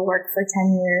can go work for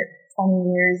 10 years,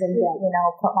 20 years and, you know,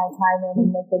 put my time in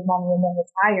and make good money and then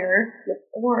retire.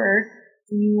 Or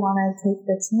do you want to take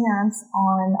the chance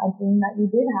on a dream that you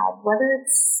did have, whether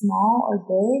it's small or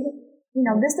big? You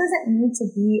know, this doesn't need to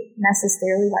be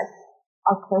necessarily like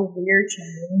a career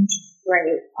change.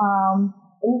 Right.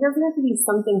 And it doesn't have to be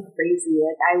something crazy.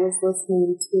 Like, I was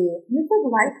listening to... You could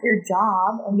like your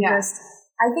job and just...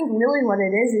 I think really what it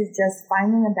is just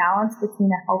finding a balance between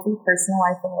a healthy personal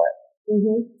life and work.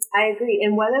 Mm-hmm. I agree.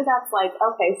 And whether that's like,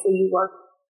 okay, so you work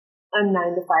a 9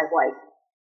 to 5, like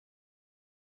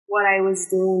what I was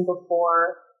doing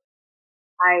before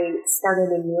I started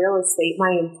in real estate,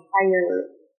 my entire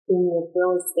thing with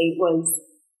real estate was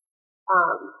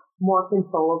more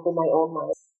control over my own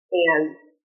life. And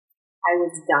I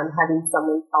was done having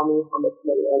someone tell me how much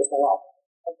money I was allowed.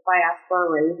 If I ask for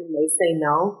a raise and they say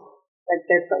no, like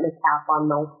they're putting a cap on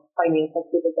my financial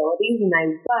capabilities. And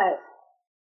I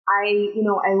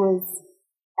was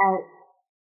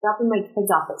dropping my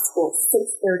kids off at school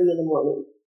 6:30 in the morning.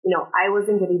 You know, I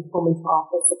wasn't getting home until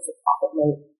after 6 o'clock at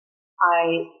night.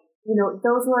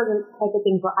 Those were the type of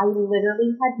things where I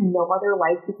literally had no other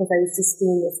life because I was just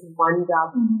doing this one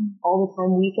job all the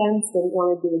time. Weekends, didn't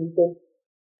want to do anything.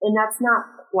 And that's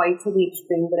not quite to the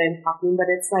extreme that I'm talking, but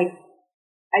it's like,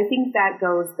 I think that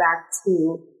goes back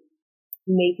to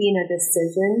making a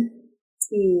decision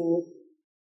to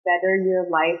better your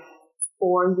life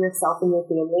for yourself and your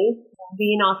family.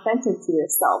 being authentic to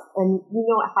yourself. And you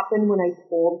know what happened when I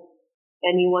told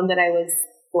anyone that I was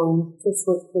going to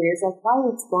switch careers? Like, why,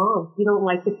 what's wrong? You don't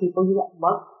like the people, you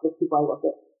love the people I work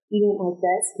with. You don't like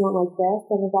this, you don't like this,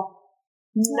 blah, blah, blah.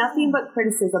 Nothing but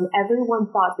criticism. Everyone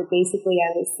thought that basically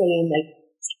I was saying, like,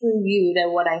 screw you,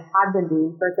 that what I had been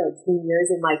doing for 13 years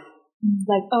and like,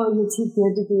 oh, you're too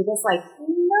good to do this. Like,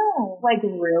 no. Like,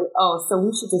 really? Oh, so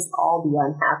we should just all be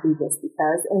unhappy just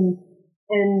because. And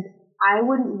I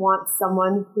wouldn't want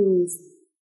someone who's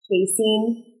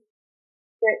chasing,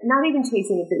 not even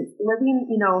chasing a dream, living,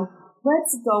 you know,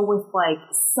 let's go with like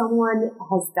someone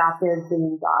has got their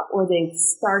dream job or they've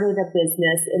started a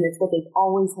business and it's what they've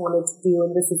always wanted to do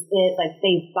and this is it. Like,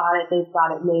 they've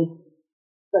got it made.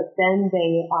 But then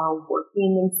they are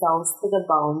working themselves to the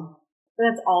bone.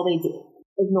 That's all they do.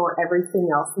 Ignore everything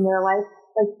else in their life.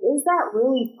 Like, is that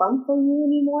really fun for you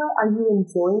anymore? Are you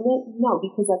enjoying it? No,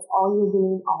 because that's all you're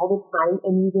doing all the time,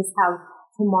 and you just have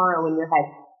tomorrow in your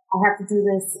head. I have to do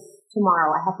this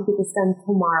tomorrow. I have to get this done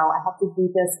tomorrow. I have to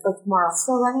do this for tomorrow.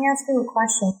 So let me ask you a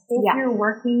question. If you're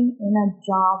working in a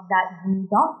job that you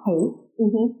don't hate,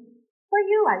 but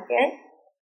you like it,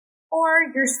 or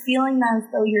you're feeling as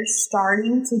though you're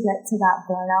starting to get to that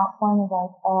burnout point of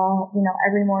like, you know,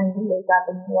 every morning you wake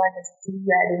up and you are just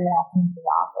dreading walking to the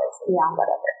office,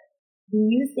 whatever.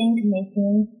 Do you think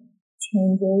making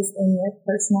changes in your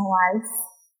personal life,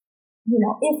 you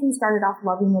know, if you started off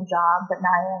loving the job, but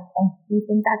now you're, do you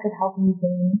think that could help you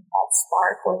gain that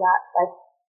spark or that like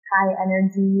high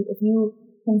energy? If you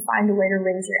can find a way to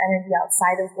raise your energy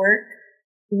outside of work,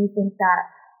 do you think that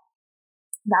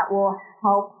that will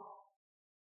help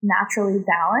naturally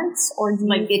balance, or do you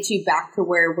like get you back to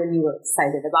where when you were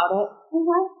excited about it?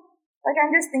 Like, I'm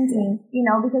just thinking, you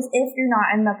know, because if you're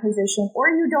not in the position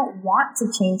or you don't want to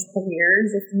change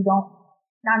careers, if you don't,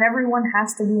 not everyone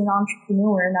has to be an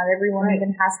entrepreneur, not everyone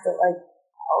even has to like,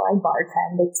 oh, I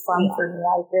bartend, it's fun for me,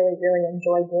 I really, really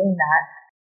enjoy doing that.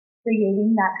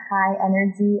 Creating that high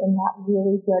energy and that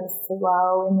really good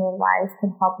flow in your life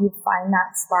can help you find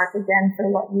that spark again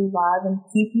for what you love and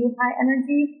keep you high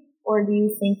energy. Or do you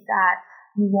think that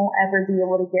you won't ever be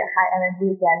able to get high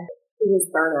energy again? It is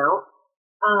burnout.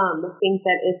 I think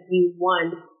that if you,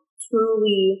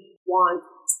 truly want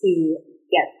to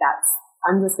get that,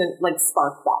 I'm just going to, like,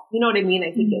 spark that. You know what I mean?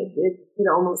 I think it could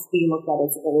almost be looked at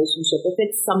as a relationship. If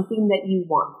it's something that you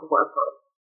want to work on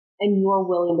and you're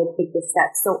willing to take the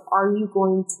steps. So are you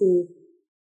going to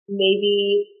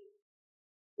maybe,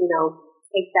 you know,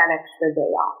 take that extra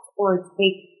day off or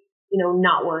take, you know,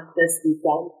 not work this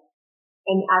weekend?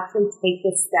 And actually take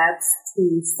the steps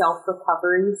to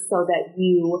self-recovery so that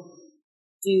you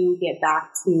do get back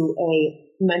to a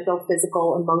mental,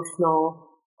 physical,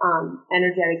 emotional,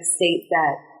 energetic state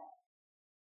that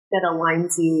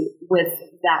aligns you with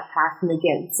that passion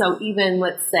again. So even,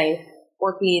 let's say,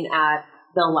 working at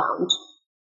the lounge.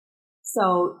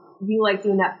 So you like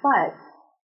doing that, but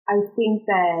I think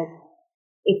that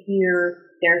if you're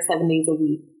there 7 days a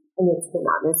week, and it's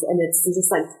monotonous, and it's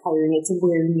just like tiring, it's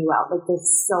wearing you out. Like,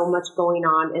 there's so much going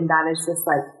on, and that is just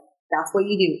like, that's what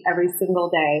you do every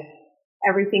single day.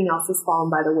 Everything else is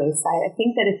fallen by the wayside. I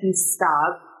think that if you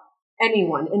stop,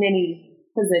 anyone in any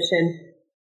position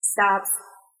stops,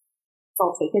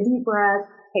 so take a deep breath,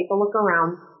 take a look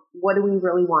around. What do we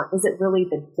really want? Is it really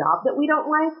the job that we don't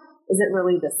like? Is it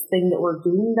really this thing that we're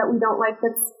doing that we don't like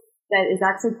that is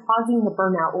actually causing the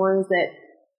burnout? Or is it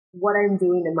what I'm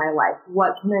doing in my life?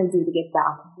 What can I do to get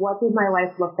back? What did my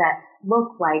life look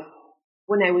like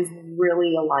when I was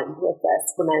really aligned with this?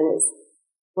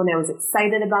 When I was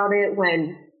excited about it,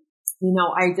 when, you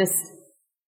know, I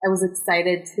was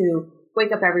excited to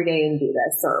wake up every day and do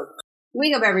this, or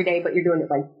wake up every day, but you're doing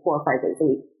it like 4 or 5 days a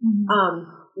week.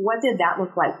 What did that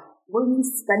look like? Were you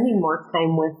spending more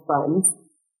time with friends?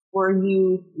 Were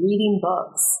you reading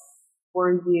books?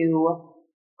 Were you,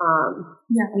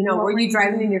 you know, were you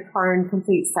driving in your car in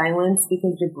complete silence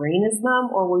because your brain is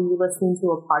numb, or were you listening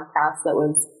to a podcast that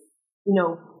was, you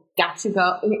know, got you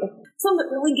go, something that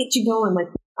really get you going, like,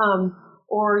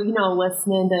 or, you know,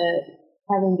 listening to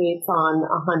Kevin Gates on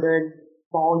 100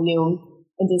 volume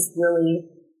and just really,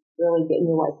 really getting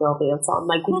your white girl dance on.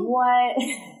 Like, what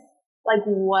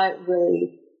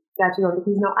really got you going?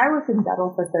 Because, you know, I worked in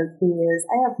dental for 13 years.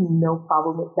 I have no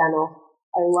problem with dental.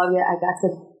 I love it. I got to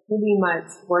pretty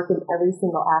much work in every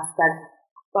single aspect.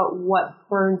 But what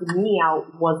burned me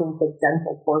out wasn't the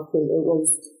dental portion. It was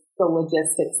the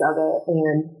logistics of it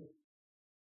and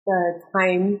the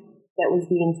time that was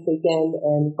being taken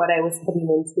and what I was putting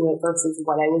into it versus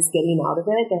what I was getting out of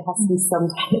it. There has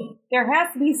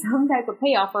to be some type of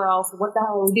payoff, or else what the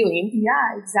hell are we doing?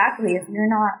 Yeah, exactly. If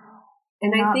you're not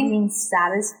And not I think being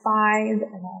satisfied.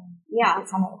 Yeah,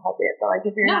 it's not appropriate, but like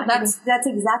if you're that's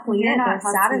exactly it. You're not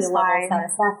satisfied.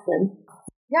 Satisfaction.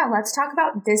 Yeah, let's talk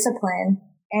about discipline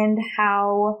and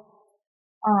how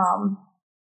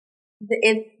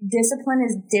if discipline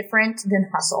is different than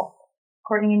hustle.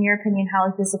 Courtney, in your opinion, how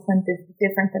is discipline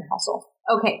different than hustle?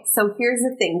 Okay, so here's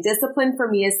the thing. Discipline for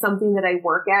me is something that I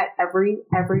work at every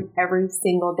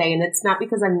single day. And it's not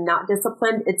because I'm not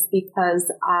disciplined. It's because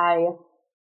I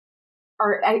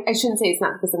shouldn't say it's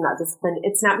not because I'm not disciplined.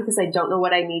 It's not because I don't know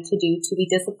what I need to do to be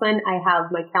disciplined. I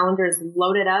have my calendars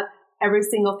loaded up, every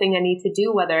single thing I need to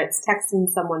do, whether it's texting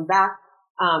someone back.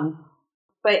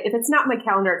 But if it's not my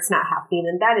calendar, it's not happening.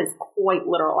 And that is quite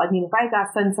literal. I mean, if I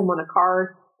got to send someone a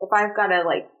card, if I've got to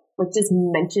like just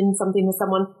mention something to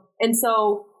someone. And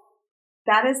so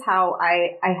that is how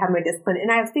I have my discipline.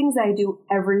 And I have things I do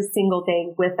every single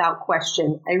day without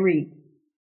question. I read.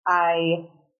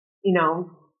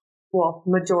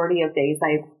 Majority of days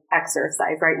I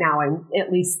exercise. Right now I'm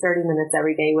at least 30 minutes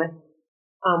every day with,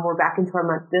 we're back into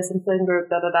our discipline group,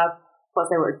 plus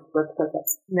I work with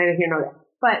push-ups. Neither here nor there.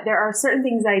 But there are certain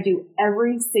things I do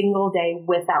every single day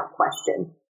without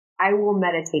question. I will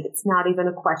meditate. It's not even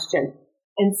a question.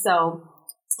 And so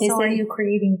are you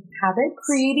creating habits?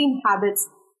 Creating habits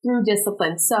through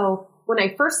discipline. So when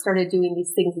I first started doing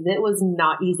these things, it was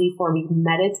not easy for me.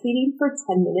 Meditating for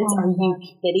 10 minutes. Are you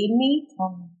kidding me?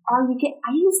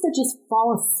 I used to just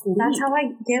fall asleep. That's how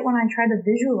I get when I try to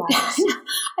visualize.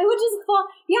 I would just fall.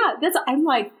 Yeah, I'm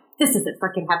like, this isn't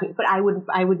freaking happening. But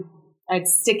I'd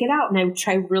stick it out and I would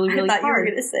try really, really hard. I thought you were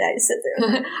going to say I sit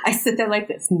there. I sit there like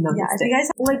this. No, yeah, you guys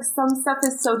like some stuff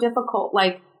is so difficult.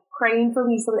 Like praying for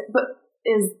me, but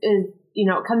is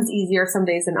it comes easier some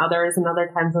days than others, and other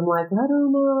times I'm like, I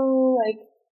don't know, like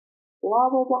blah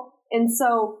blah blah. And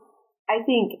so I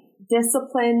think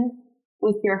discipline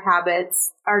with your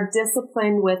habits, or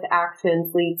discipline with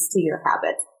actions leads to your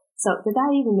habits. So did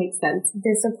that even make sense?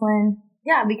 Discipline,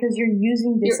 yeah, because you're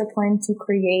using discipline to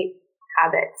create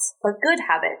habits, but good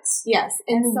habits. Yes.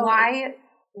 And so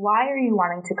why are you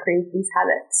wanting to create these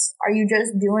habits? Are you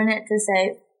just doing it to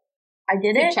say, I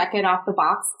did it? Check it off the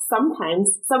box. Sometimes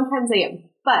I am.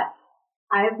 But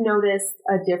I have noticed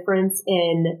a difference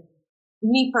in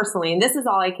me personally, and this is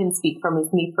all I can speak from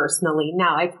is me personally.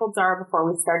 Now, I told Zarah before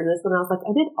we started this one, I was like,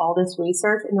 I did all this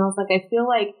research, and I was like, I feel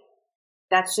like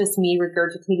that's just me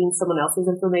regurgitating someone else's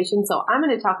information. So I'm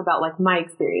going to talk about like my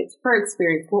experience, her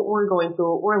experience, what we're going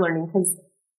through, what we're learning, because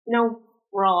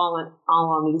we're all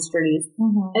on these journeys.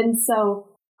 Mm-hmm. And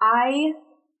so I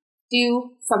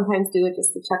do sometimes do it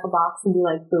just to check a box and be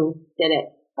like, boom, did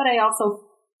it. But I also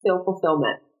feel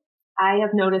fulfillment. I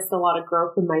have noticed a lot of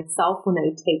growth in myself when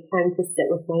I take time to sit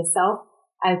with myself.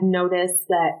 I've noticed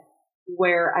that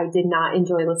where I did not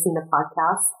enjoy listening to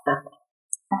podcasts,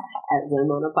 as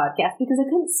I'm on a podcast, because I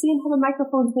couldn't stand how the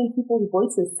microphones made people's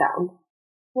voices sound.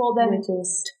 Well, then it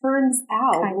just turns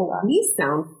out we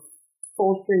sound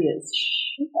sultry as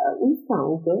shit. We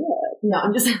sound good. No,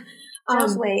 I'm just...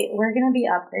 Just wait. We're going to be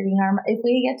upgrading if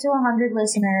we get to 100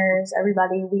 listeners,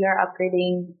 everybody, we are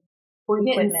upgrading. We're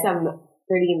getting some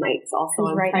pretty mics also.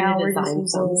 I'm right trying now to design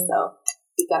some, so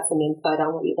you got some input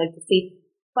on what you'd like to see.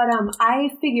 But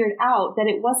I figured out that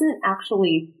it wasn't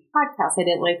actually podcasts I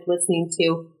didn't like listening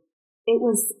to. I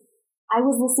was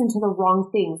listening to the wrong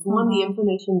things. One, the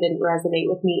information didn't resonate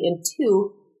with me, and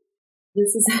two,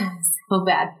 this is so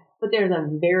bad, but there's a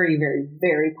very, very,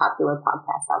 very popular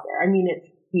podcast out there. I mean,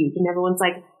 it's huge, and everyone's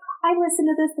like, I listen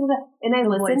to this and I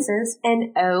listen,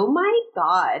 and oh my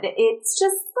God, it's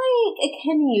just like,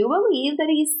 can you believe that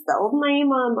he spelled my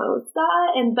mimosa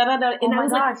and da da da? And I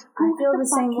was like, I feel the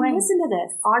same way. Listen to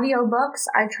this. Audiobooks.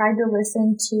 I tried to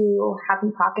listen to Happy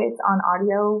Pockets on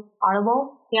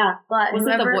Audible. Yeah, but was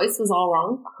it the voice was all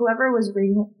wrong? Whoever was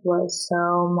reading it was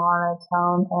so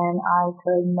monotone, and I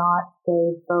could not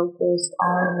stay focused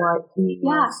on what he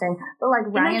was saying. But like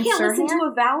Ryan, and I can't listen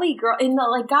to a Valley girl. And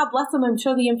like, God bless him, I'm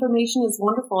sure the information is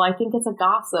wonderful. I think it's a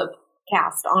gossip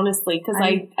cast, honestly, because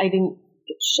I didn't.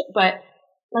 But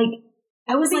like,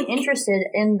 I was like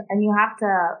interested in, and you have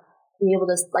to be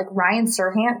able to like Ryan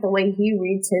Serhant, the way he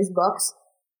reads his books.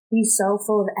 He's so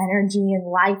full of energy and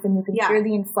life, and you can hear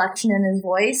the inflection in his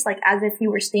voice, like as if he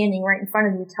were standing right in front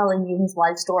of you telling you his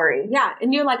life story. Yeah,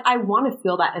 and you're like, I want to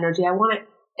feel that energy. I want it.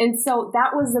 And so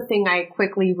that was the thing I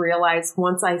quickly realized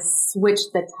once I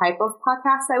switched the type of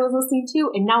podcast I was listening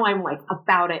to, and now I'm like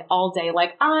about it all day.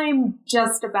 Like I'm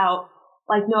just about,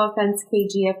 like, no offense,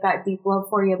 KG, I've got deep love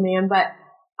for you, man, but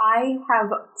I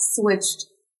have switched.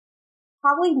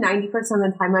 Probably 90% of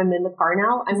the time I'm in the car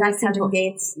now. I'm listening to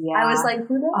Gates. Yeah. I was like,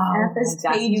 who the F is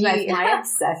KG? You guys, my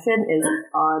obsession is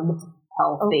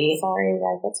healthy. Oh, sorry,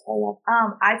 guys. That's very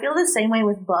I feel the same way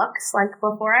with books. Like,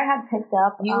 before I had picked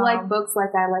up... You like books like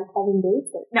I like having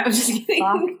dates? No, I'm just kidding.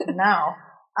 Fuck no.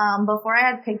 Before I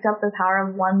had picked up The Power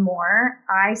of One More,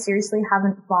 I seriously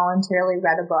haven't voluntarily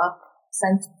read a book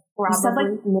since probably... You said,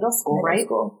 like, middle school, right?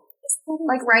 School.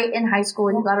 Like, right in high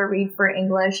school, you got to read for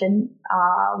English and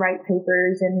write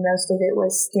papers, and most of it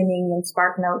was skimming and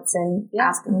spark notes and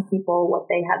asking people what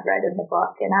they had read in the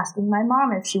book and asking my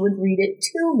mom if she would read it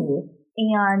to me.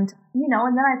 And,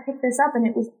 and then I picked this up and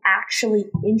it was actually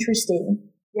interesting.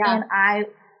 Yeah. And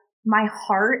my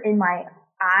heart and my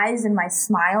eyes and my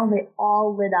smile, they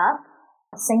all lit up.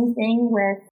 Same thing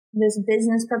with this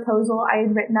business proposal I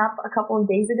had written up a couple of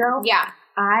days ago. Yeah.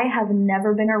 I have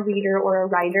never been a reader or a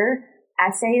writer.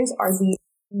 Essays are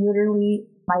literally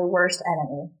my worst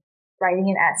enemy. Writing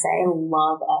an essay. I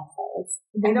love essays.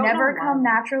 They never come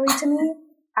naturally to me.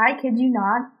 I kid you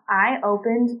not. I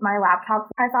opened my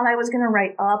laptop. I thought I was going to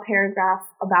write a paragraph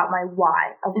about my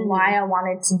why, of why I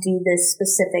wanted to do this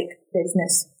specific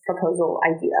business proposal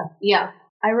idea. Yeah.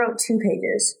 I wrote 2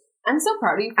 pages. I'm so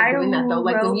proud of you for doing that, though.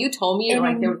 Like, when you told me, there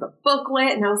was a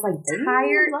booklet, and I was like,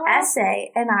 entire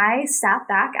essay, and I sat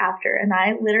back after, and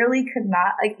I literally could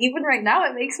not, like, even right now,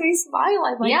 it makes me smile.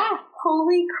 I'm like,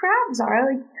 holy crap, Zara.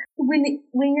 Like,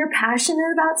 when you're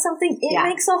passionate about something, it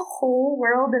makes a whole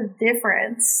world of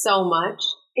difference. So much.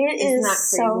 It is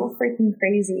so freaking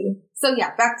crazy. So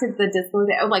yeah, back to the discipline.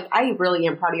 Like, I really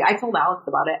am proud of you. I told Alex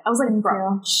about it. I was like,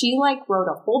 bro, she wrote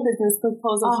a whole business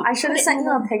proposal. Oh, I should have sent you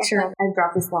a picture. I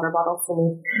dropped this water bottle for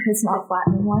me. It's not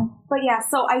flat anymore. But yeah,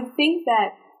 so I think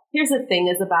that here's the thing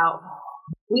is about,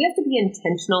 we have to be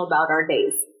intentional about our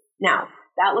days. Now,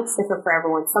 that looks different for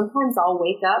everyone. Sometimes I'll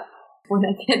wake up when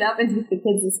I get up and take the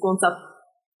kids to school and stuff.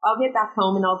 I'll get back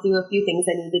home and I'll do a few things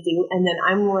I need to do. And then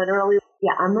I'm literally,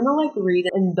 I'm going to read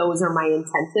it. And those are my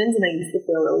intentions. And I used to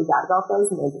feel really bad about those.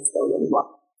 And I just feel really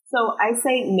well. So I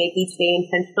say make each day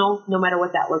intentional, no matter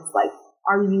what that looks like.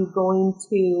 Are you going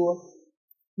to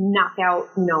knock out,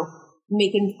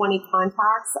 making 20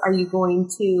 contacts? Are you going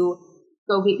to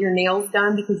go get your nails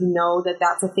done because you know that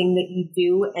that's a thing that you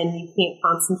do and you can't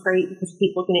concentrate because you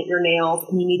keep looking at your nails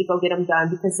and you need to go get them done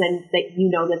because then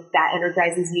that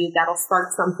energizes you, that'll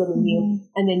spark something in you,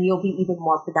 and then you'll be even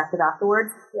more productive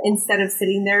afterwards instead of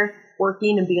sitting there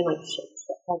working and being like, shit.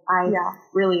 Like, I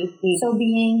really need... So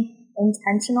being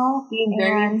intentional. Being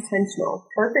very intentional.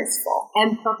 Purposeful.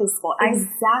 Exactly.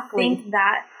 I think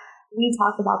that we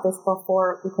talked about this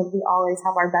before because we always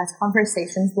have our best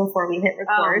conversations before we hit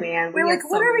record. Oh, man. We're like,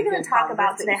 what are we going to talk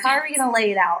about today? How are we going to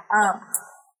lay it out?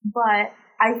 But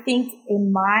I think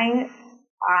in my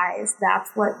eyes,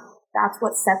 that's what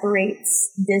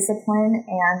separates discipline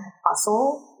and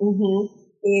hustle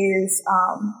is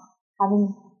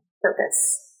having purpose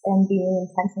and being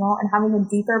intentional and having a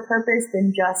deeper purpose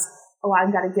than just,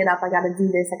 I've got to get up, I got to do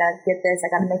this, I got to get this, I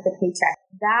got to make the paycheck.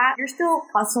 That, you're still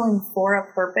hustling for a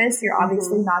purpose. You're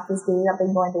obviously not just getting up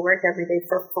and going to work every day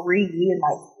for free and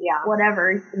whatever.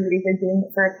 You're either doing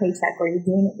it for a paycheck or you're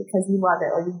doing it because you love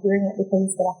it or you're doing it because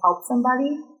it's going to help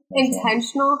somebody.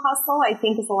 Intentional hustle, I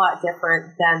think, is a lot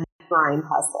different than grind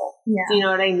hustle. Yeah. Do you know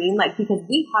what I mean? Like, because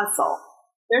we hustle.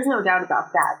 There's no doubt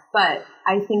about that. But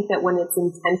I think that when it's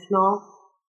intentional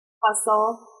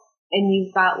hustle, and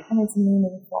you've got... And it's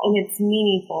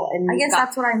meaningful. And I guess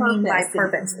that's what I mean by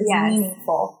purpose. It's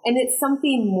meaningful. And it's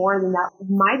something more than that.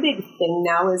 My big thing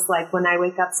now is like when I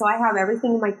wake up, so I have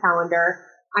everything in my calendar.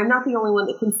 I'm not the only one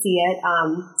that can see it.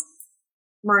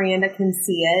 Miranda can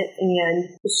see it.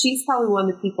 And she's probably one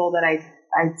of the people that I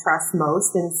trust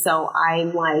most. And so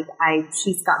I'm like,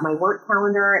 she's got my work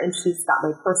calendar and she's got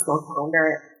my personal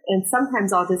calendar. And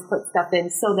sometimes I'll just put stuff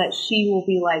in so that she will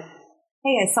be like,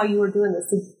 hey, I saw you were doing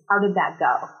this. How did that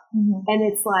go? And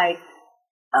it's like,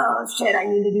 oh, shit, I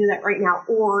need to do that right now.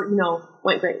 Or,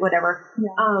 went great, whatever.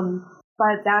 Yeah.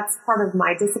 But that's part of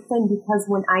my discipline because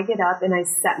when I get up and I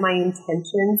set my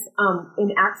intentions, and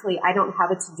actually I don't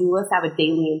have a to-do list. I have a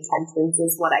daily intentions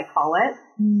is what I call it.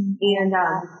 And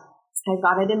I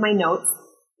got it in my notes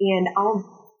and I'll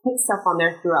put stuff on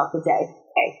there throughout the day.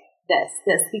 Okay.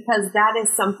 This, because that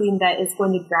is something that is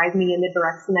going to drive me in the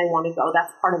direction I want to go.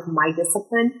 That's part of my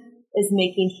discipline, is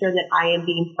making sure that I am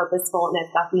being purposeful and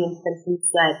I've got the intentions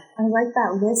that... I like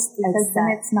that list because then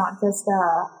it's not just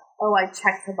I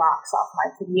checked the box off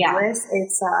my to-do list.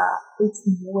 It's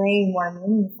way more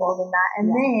meaningful than that.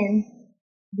 And then,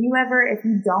 if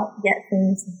you don't get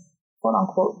things, quote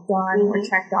unquote, done or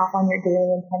checked off on your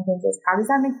daily intentions, how does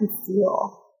that make you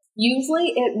feel?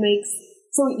 Usually it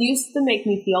used to make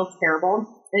me feel terrible,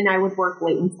 and I would work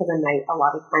late into the night a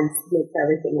lot of times to make sure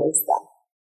everything was done.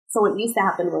 So what used to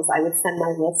happen was I would send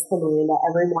my list to Miranda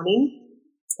every morning,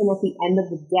 And at the end of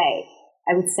the day,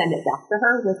 I would send it back to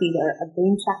her with either a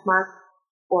green check mark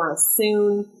or a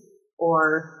soon,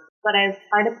 but I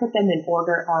try to put them in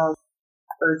order of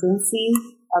urgency,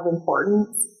 of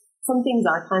importance. Some things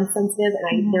are time sensitive,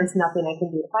 and there's nothing I can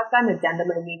do. If I've got an addendum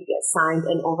I need to get signed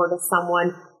and over to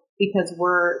someone because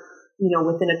we're,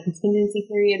 within a contingency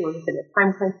period or within a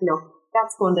time crunch,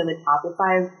 that's going to the top. If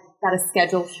I've got to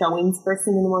schedule showings first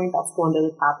thing in the morning, that's going to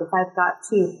the top. If I've got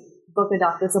to book a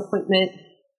doctor's appointment,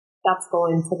 that's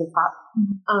going to the top.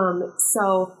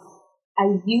 So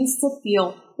I used to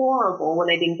feel horrible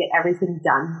when I didn't get everything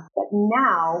done. But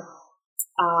now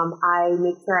I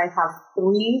make sure I have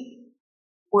 3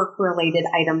 work-related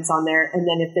items on there. And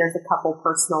then if there's a couple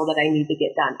personal that I need to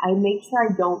get done, I make sure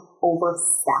I don't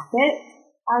overstack it.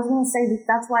 I was going to say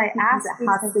that's why I asked. It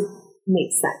has to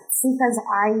make sense. Because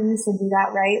I used to do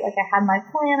that, right? Like I had my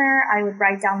planner, I would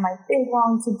write down my big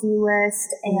long to-do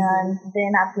list, and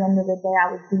then at the end of the day,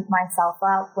 I would beat myself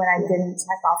up when I didn't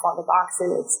check off all the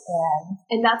boxes.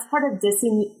 And that's part of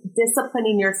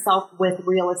disciplining yourself with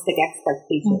realistic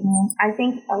expectations. I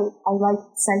think I like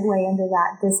segue into that.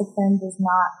 Discipline does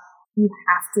not, you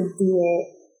have to do it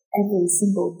every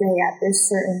single day at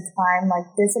this certain time. Like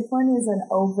discipline is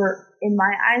in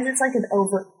my eyes, it's like an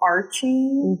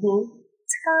overarching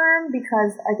term,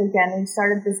 because like again, we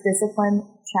started this discipline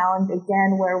challenge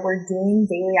again where we're doing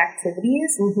daily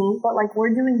activities, but like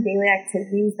we're doing daily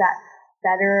activities that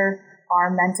better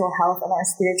our mental health and our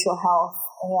spiritual health,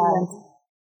 and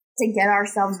to get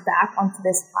ourselves back onto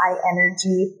this high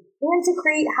energy and to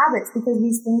create habits, because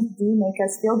these things do make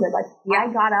us feel good. Like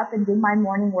I got up and did my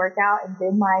morning workout and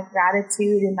did my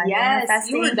gratitude and my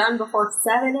manifesting. You were done before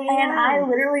 7 a.m. And I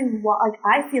literally,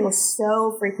 I feel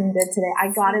so freaking good today. I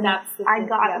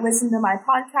listened to my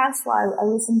podcast while I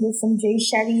listened to some Jay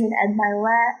Shetty and Ed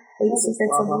Milet, 8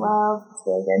 Secrets of Love. It's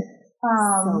really good.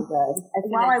 So good.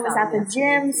 While I was at the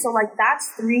gym. So like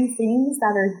that's 3 things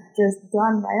that are just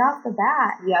done right off the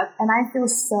bat. And I feel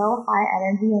so high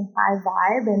energy and high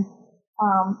vibe. And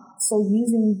so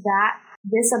using that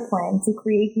discipline to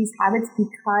create these habits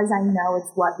because I know it's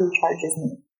what recharges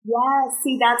me. Yes,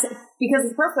 see, that's because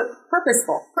it's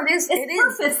purposeful. But it's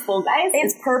purposeful, guys.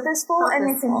 It's purposeful and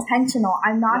it's intentional.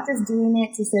 I'm not just doing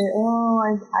it to say,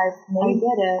 I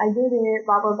did it,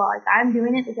 blah, blah, blah. Like, I'm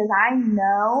doing it because I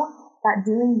know that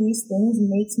doing these things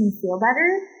makes me feel better.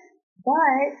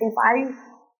 But if I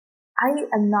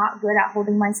am not good at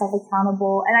holding myself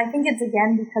accountable, and I think it's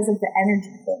again because of the energy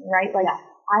thing, right? Like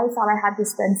I thought I had to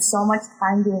spend so much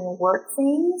time doing work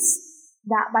things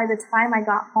that by the time I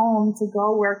got home to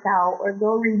go work out or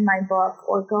go read my book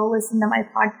or go listen to my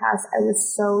podcast, I was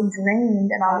so drained,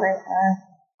 and I was like,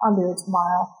 I'll do it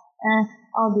tomorrow.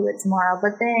 I'll do it tomorrow.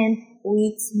 But then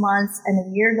weeks, months, and a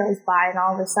year goes by, and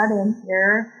all of a sudden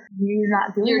you're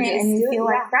not doing it, and you feel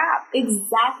like crap.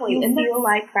 Exactly. You feel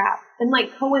like crap. And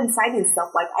like coinciding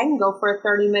stuff, like I can go for a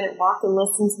 30-minute walk and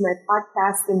listen to my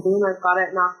podcast, and boom, I've got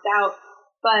it knocked out.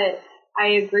 But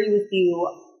I agree with you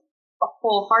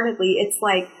wholeheartedly. It's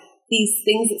like these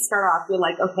things that start off, you're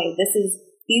like, okay,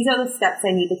 these are the steps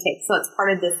I need to take. So it's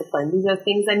part of discipline. These are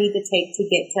things I need to take to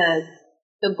get to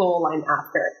the goal I'm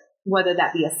after, whether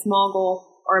that be a small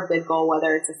goal or a big goal,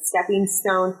 whether it's a stepping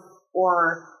stone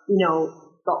or,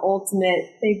 the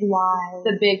ultimate big why,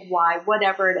 the big why,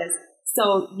 whatever it is.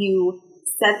 So you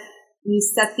set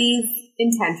these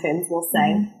intentions, we'll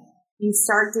say, you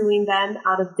start doing them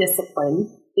out of discipline.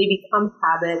 They become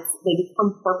habits, they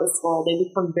become purposeful, they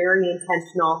become very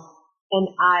intentional.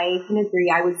 And I can agree,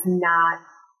 I was not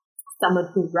someone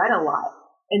who read a lot.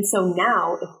 And so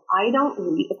now, if I don't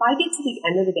read, if I get to the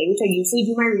end of the day, which I usually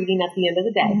do my reading at the end of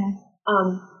the day,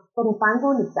 but if I'm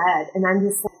going to bed and I'm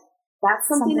just like, that's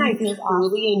something I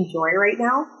truly enjoy right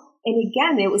now. And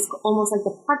again, it was almost like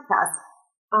the podcast.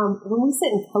 When we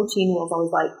sit in coaching, it was always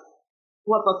like,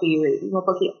 what book are you reading? What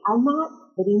book are you? I'm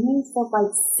not kidding you. For like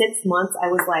 6 months,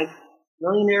 I was like,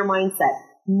 Millionaire Mindset.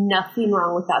 Nothing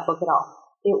wrong with that book at all.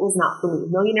 It was not for me.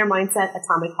 Millionaire Mindset,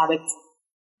 Atomic Habits,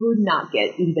 would not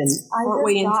get even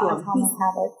partway into them. Atomic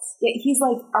Habits. Yeah, he's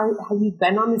like, have you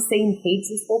been on the same page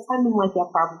this whole time? I'm like, yeah,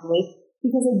 probably.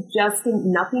 Because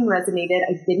nothing resonated.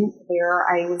 I didn't care.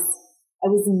 I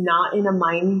was not in a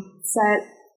mindset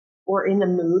or in a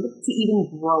mood to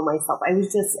even grow myself. I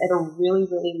was just at a really,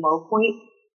 really low point.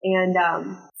 And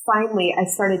finally, I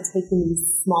started taking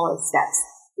these smaller steps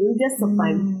through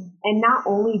discipline. And not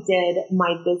only did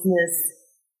my business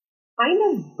kind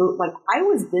of I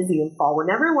was busy in fall. When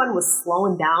everyone was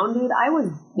slowing down, dude, I was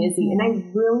busy. And I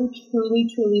really, truly,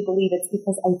 truly believe it's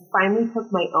because I finally took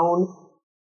my own,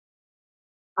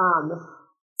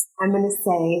 I'm going to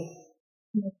say,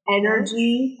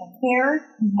 energy care.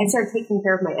 I started taking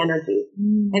care of my energy,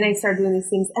 and I started doing these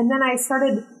things. And then I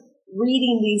started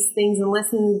reading these things and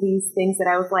listening to these things that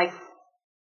I was like,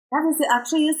 that was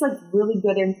actually just like really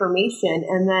good information.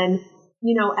 And then,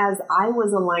 you know, as I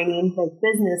was aligning, the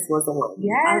business was aligning.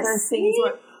 Yes. Other things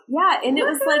were, and it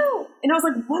was like, and I was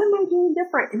like, what am I doing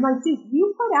different? And like, dude,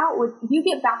 you put out you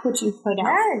get back what you put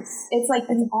out. Yes. It's like,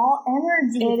 it's all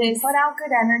energy. If you put out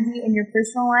good energy in your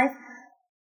personal life,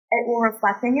 it will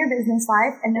reflect in your business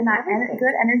life, and then that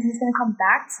good energy is going to come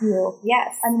back to you.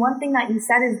 Yes. And one thing that you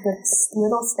said is the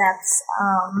little steps.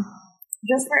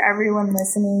 Just for everyone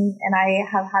listening, and I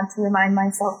have had to remind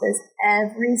myself this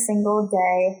every single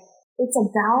day, it's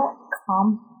about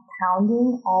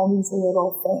compounding all these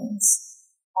little things.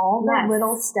 All the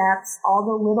little steps, all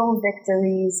the little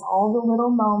victories, all the little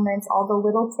moments, all the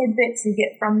little tidbits you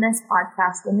get from this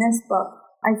podcast and this book.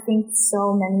 I think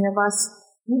so many of us,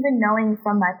 even knowing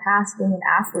from my past being an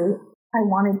athlete, I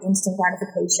wanted instant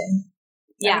gratification.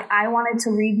 Yeah. I wanted to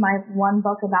read my one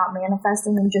book about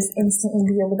manifesting and just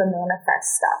instantly be able to manifest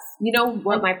stuff. You know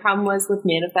what my problem was with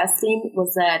manifesting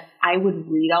was that I would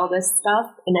read all this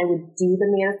stuff and I would do the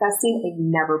manifesting. I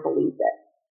never believed it.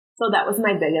 So that was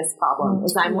my biggest problem.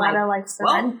 Is I'm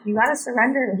you gotta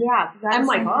surrender. Yeah, I'm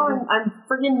like, I'm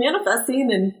freaking manifesting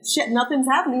and shit, nothing's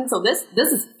happening. So this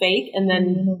is fake. And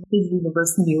then the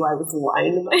universe knew I was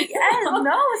lying to myself. Yes,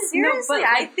 no, seriously,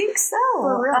 I think so.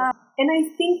 For real. And I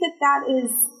think that is.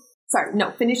 Sorry,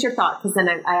 no. Finish your thought, because then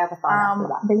I have a thought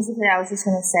after that. Basically, I was just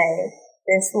gonna say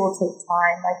this will take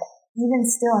time. Like even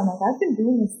still, I'm like, I've been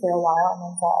doing this for a while,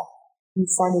 and we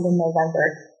started in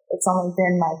November. It's only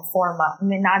been like 4 months.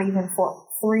 I mean, not even 3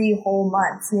 whole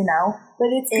months, you know? But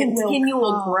it's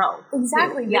continual growth.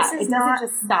 Exactly. Yeah, it doesn't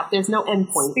just stop. There's no end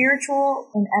point.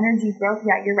 Spiritual and energy growth,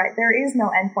 yeah, you're right. There is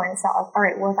no end point. It's not like, all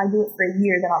right, well, if I do it for a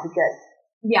year, then I'll be good.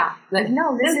 Yeah. Like,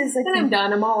 no, then I'm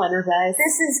done. I'm all energized.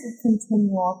 This is a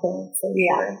continual thing. So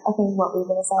yeah. I think what we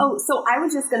were going to say. Oh, so I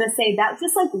was just going to say that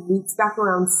just like loops back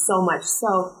around so much.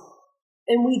 So,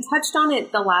 and we touched on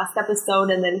it the last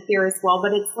episode and then here as well,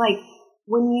 but it's like,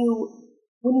 when you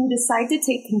decide to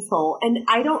take control, and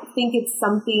I don't think it's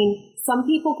something, some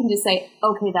people can just say,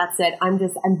 okay, that's it. I'm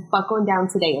buckling down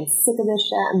today. I'm sick of this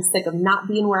shit. I'm sick of not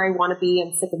being where I want to be.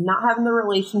 I'm sick of not having the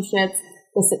relationships,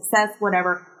 the success,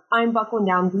 whatever. I'm buckling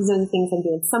down. These are the things I'm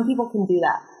doing. Some people can do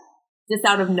that just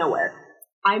out of nowhere.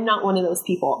 I'm not one of those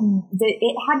people.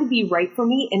 It had to be right for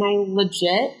me, and I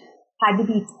legit had to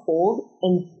be told,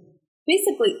 and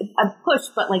basically a push,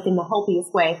 but like in the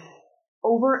healthiest way,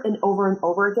 over and over and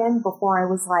over again before I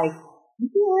was like,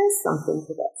 maybe there is something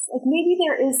to this. Like maybe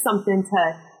there is something to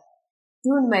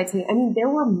doing meditating. I mean, there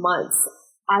were months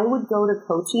I would go to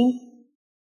coaching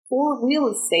for real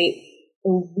estate,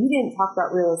 and we didn't talk about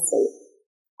real estate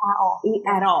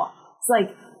at all. It's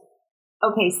like,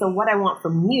 okay, so what I want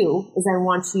from you is I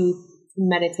want you to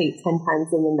meditate 10 times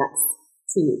in the next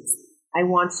 2 weeks. I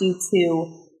want you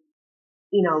to,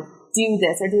 do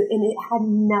this or do, and it had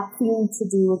nothing to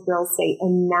do with real estate.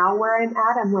 And now where I'm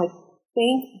at, I'm like,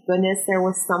 thank goodness there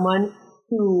was someone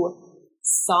who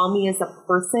saw me as a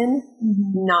person,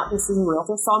 not just as a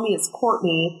realtor, saw me as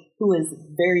Courtney, who is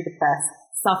very depressed,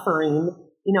 suffering,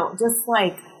 just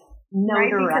like no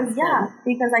direction.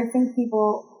 Because I think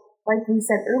people, like we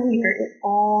said earlier,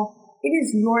 it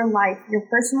is your life. Your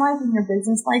personal life and your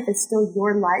business life is still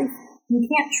your life. You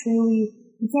can't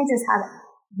just have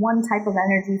one type of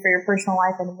energy for your personal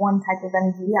life and one type of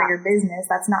energy for your business.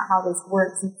 That's not how this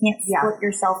works. You can't split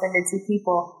yourself into two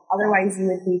people. Otherwise, you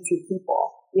would be two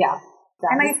people. Yeah.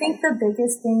 And I think the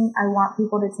biggest thing I want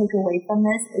people to take away from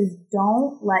this is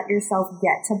don't let yourself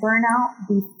get to burnout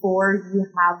before you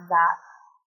have that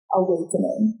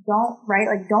awakening.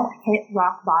 Don't hit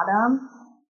rock bottom.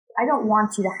 I don't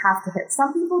want you to have to hit.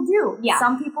 Some people do. Yeah.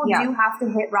 Some people do have to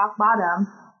hit rock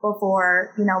bottom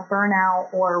before, burnout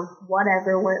or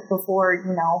whatever, before,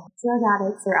 drug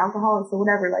addicts or alcoholics or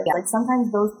whatever. Like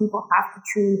sometimes those people have to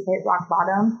truly hit rock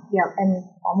bottom and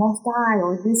almost die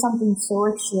or do something so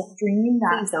extreme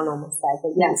that... Please don't almost die,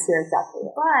 but yes, you're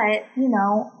exactly right. But,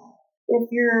 if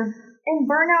you're... And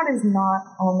burnout is not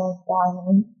almost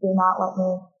dying. Do not let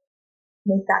me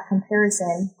make that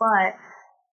comparison. But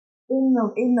in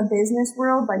the business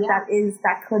world,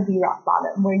 that could be rock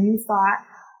bottom, where you thought...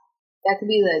 That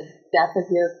could be the death of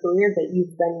your career that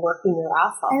you've been working your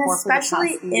ass off and for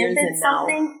especially the past years,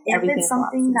 if it's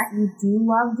something that you do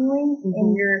love doing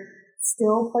and you're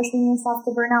still pushing yourself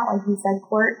to burnout, like you said,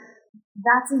 Cort,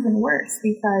 that's even worse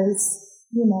because,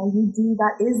 you do,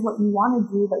 that is what you want to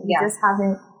do, but you just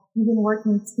you've been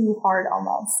working too hard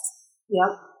almost.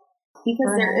 Yep.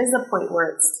 Because there is a point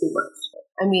where it's too much.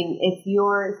 I mean, if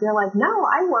you're like, no,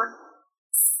 I work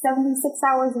 76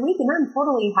 hours a week and I'm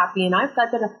totally happy and I've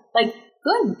got like,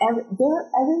 good.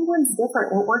 Everyone's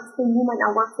different. What works for you might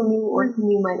not work for me. What works for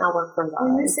me might not work for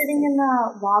others. We were sitting in the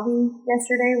lobby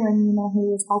yesterday when, he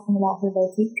was talking about her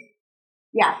boutique.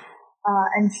 Yeah.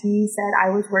 And she said I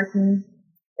was working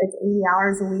like 80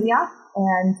 hours a week. Yeah.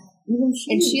 And even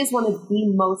she. And she is one of the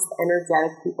most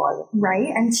energetic people I've ever.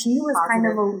 Right. And she was kind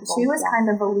of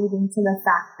alluding to the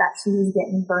fact that she was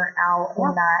getting burnt out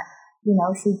and that,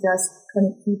 she just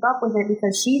couldn't keep up with it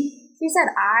because she said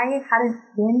I hadn't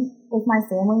been with my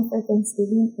family for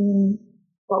Thanksgiving in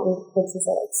what she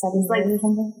say, like 7 years or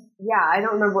something. Yeah, I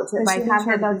don't remember what. But she had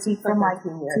her boutique from like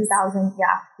 2000.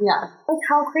 Yeah. Yeah. Like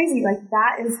how crazy! Like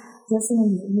that is just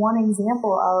one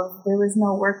example of there was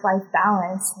no work-life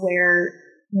balance where.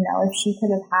 If she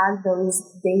could have had those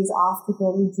days off to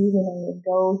go rejuvenate,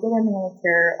 go get a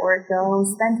manicure, or go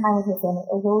spend time with her family,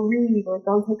 or go read, or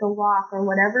go take a walk, or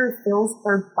whatever fills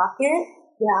her bucket,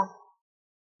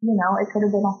 it could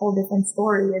have been a whole different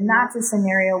story. And that's a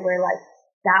scenario where, like,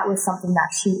 that was something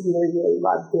that she really, really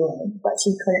loved doing, but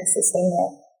she couldn't sustain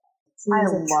it.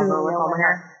 I love her with all my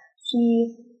heart.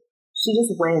 She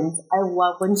just wins. I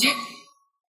love when she...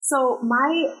 So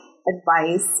my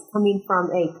advice coming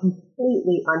from a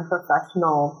completely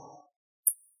unprofessional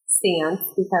stance,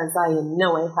 because I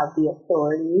know I have the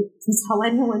authority to tell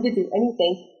anyone to do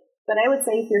anything, but I would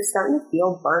say if you're starting to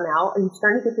feel burnout or you're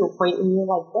starting to get to a point where you're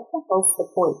like, what the hell's the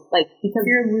point? Like, because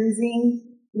you're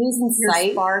losing your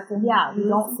sight, spark, and you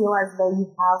don't feel as though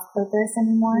you have purpose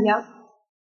anymore. Yep.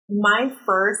 My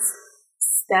first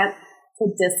step to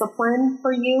discipline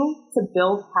for you to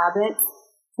build habits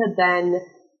to then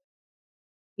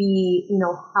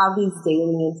have these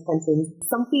daily intentions,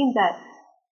 something that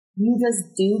you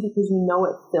just do because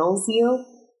it fills you,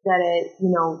 that it,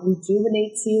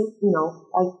 rejuvenates you,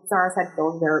 like Zarah said,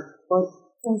 fills your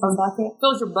bucket.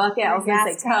 Fills your bucket. I was going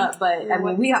to say cup, but I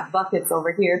mean, we have buckets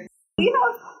over here. We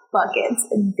have buckets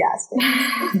and gas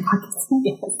tanks. Buckets and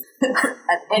gas.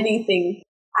 Anything.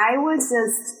 I would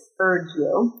just urge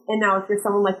you, and now if you're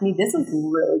someone like me, this is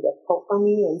really difficult for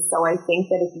me, and so I think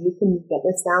that if you can get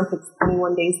this down to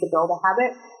 21 days to build a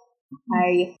habit,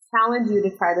 I challenge you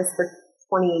to try this for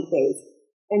 28 days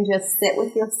and just sit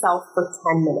with yourself for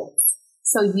 10 minutes.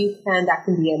 So that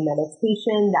can be a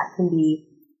meditation, that can be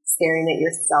staring at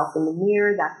yourself in the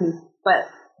mirror, that can be, but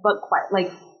quiet,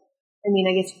 like, I mean,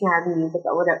 I guess you can have music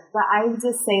or whatever, but I would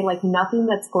just say, like, nothing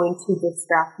that's going to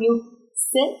distract you.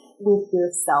 Sit with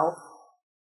yourself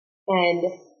and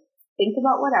think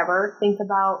about whatever. Think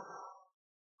about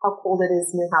how cold it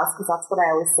is in your house, because that's what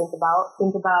I always think about.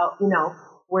 Think about,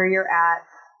 where you're at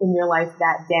in your life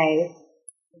that day,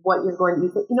 what you're going to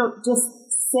eat. Just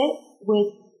sit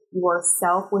with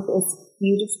yourself with as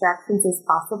few distractions as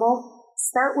possible.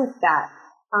 Start with that.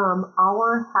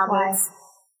 Our habits. Why?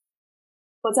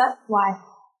 What's that? Why?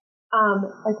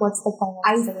 What's the point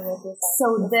of sitting with yourself?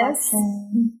 So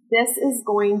this is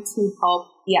going to help,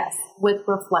 yes, with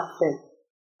reflection.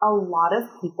 A lot of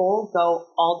people go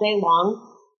all day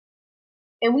long,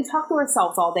 and we talk to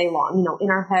ourselves all day long, in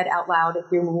our head out loud. If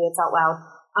you're me, it's out loud.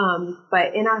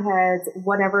 But in our heads,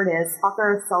 whatever it is, talk to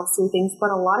ourselves through things. But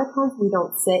a lot of times we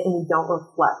don't sit and we don't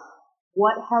reflect.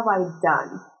 What have I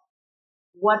done?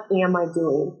 What am I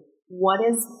doing?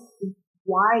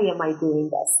 Why am I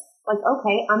doing this? Like,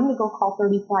 okay, I'm going to go call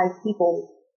 35 people.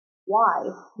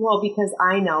 Why? Well, because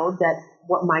I know that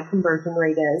what my conversion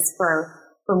rate is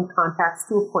from contacts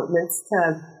to appointments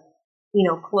to,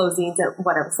 closings and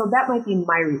whatever. So that might be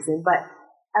my reason, but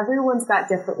everyone's got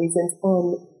different reasons.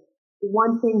 And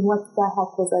one thing, what the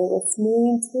heck was I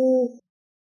listening to?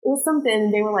 It was something,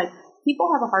 and they were like,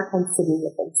 people have a hard time sitting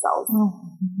with themselves.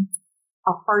 Mm-hmm.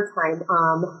 A hard time.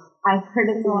 I heard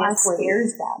it from this way.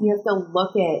 You have to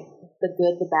look at the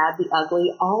good, the bad, the ugly,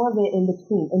 all of it in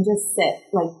between, and just sit,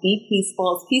 like, be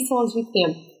peaceful as you can.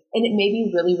 And it may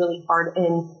be really, really hard.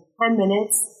 And 10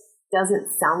 minutes doesn't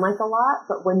sound like a lot,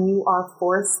 but when you are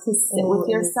forced to sit with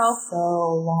yourself so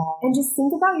long. And just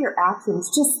think about your actions,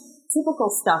 just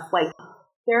typical stuff. Like,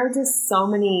 there are just so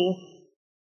many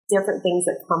different things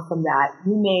that come from that.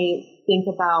 You may think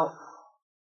about,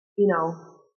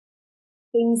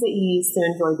 things that you used to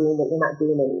enjoy doing that you're not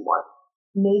doing anymore.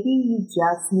 Maybe you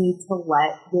just need to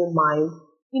let your mind,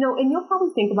 and you'll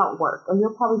probably think about work, or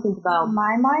you'll probably think about...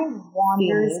 My mind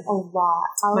wanders a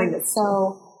lot.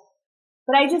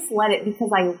 But I just let it,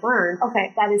 because I learned,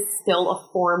 okay, that is still a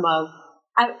form of,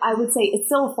 I would say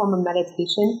it's still a form of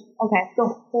meditation. Okay.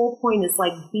 The whole point is,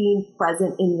 like, being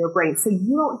present in your brain. So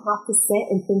you don't have to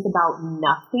sit and think about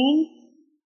nothing.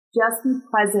 Just be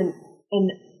present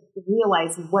and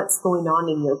realize what's going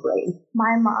on in your brain.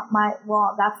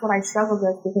 Well, that's what I struggled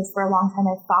with, because for a long time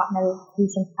I thought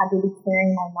meditation had to be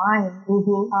clearing my mind.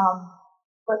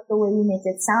 But the way you make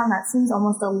it sound, that seems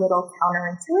almost a little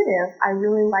counterintuitive. I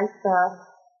really like the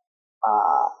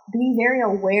being very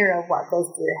aware of what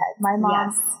goes through your head. My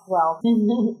mom,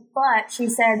 but she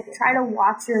said, try to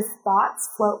watch your thoughts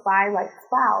float by like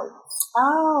clouds.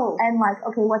 Oh. And like,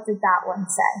 okay, what did that one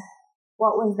say?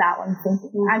 What was that one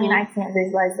thinking? I mean, I can't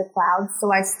visualize the clouds, so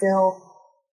I still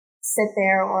sit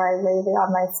there or I lay there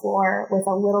on my floor with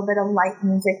a little bit of light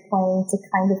music playing to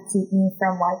kind of keep me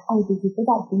from like, oh, did you hear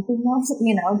that beeping noise?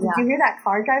 You know, did you hear that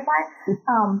car drive by?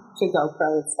 To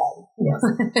GoPro instead. Yes.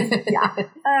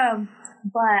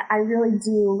 But I really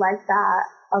do like that,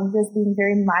 of just being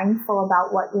very mindful about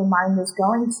what your mind is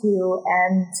going to.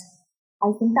 And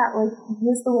I think that, like,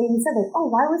 just the way you said, like,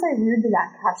 oh, why was I rude to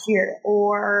that cashier?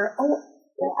 Or, oh,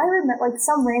 I remember, like,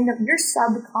 some random, your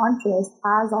subconscious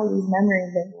has all these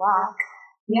memories in lock,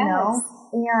 you know?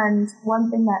 And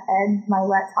one thing that Ed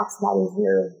Milet talks about is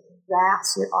your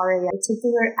RAS, your RA,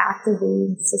 reticular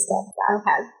activating system.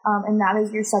 Okay. And that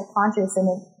is your subconscious. And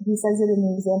he says it in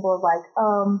the example of like,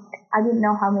 I didn't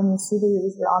know how many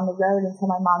Subarus were on the road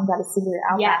until my mom got a Subaru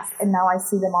Outback. Yes. And now I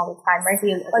see them all the time, right?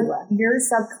 Like your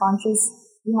subconscious,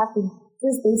 you have to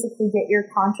just basically get your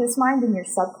conscious mind and your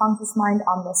subconscious mind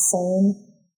on the same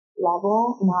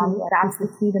level. That's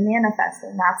the key to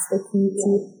manifesting. That's the key to,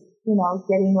 you know,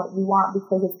 getting what you want.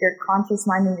 Because if your conscious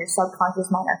mind and your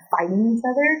subconscious mind are fighting each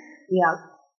other, you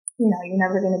know, you're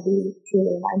never going to be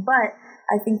truly aligned. But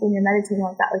I think when you're meditating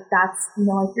like that, like that's, you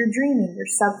know, like you're dreaming,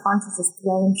 your subconscious is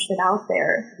throwing shit out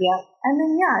there. And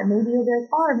then, maybe you'll be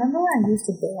like, oh, remember when I used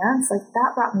to dance? Like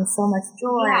that brought me so much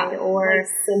joy. Or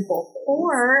like simple things.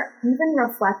 Or even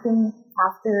reflecting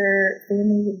after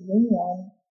family reunion,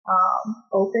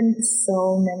 opened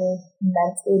so many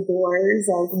mental doors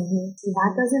of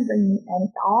that doesn't bring me any,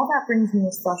 all that brings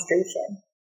me is frustration.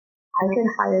 I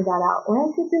could hire that out, or I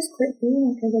could just quit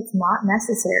doing it because it's not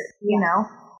necessary, you know?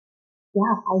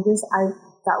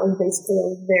 That was basically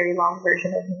a very long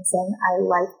version of me saying I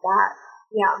like that.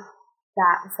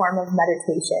 That form of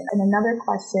meditation. And another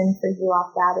question for you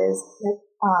off that is,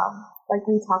 like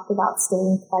we talked about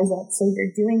staying present. So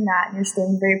you're doing that and you're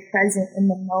staying very present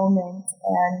in the moment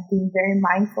and being very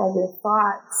mindful of your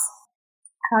thoughts.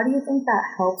 How do you think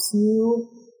that helps you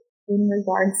in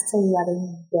regards to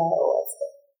letting go of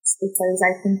things? Because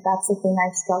I think that's the thing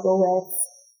I struggle with,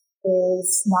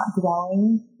 is not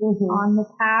dwelling on the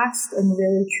past and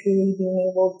really truly being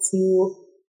able to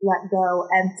let go,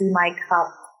 empty my cup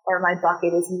or my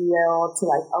bucket, if you will, to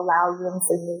like allow room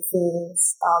for new things.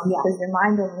 Because your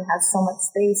mind only has so much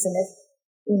space, and if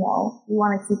you know you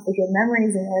want to keep the good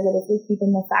memories in there, but if you're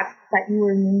keeping the fact that you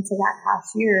were mean to that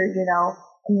cashier, you know,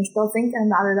 and you're still thinking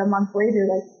about it a month later,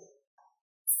 like.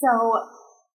 So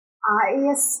I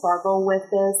struggle with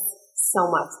this so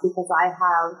much because I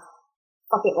have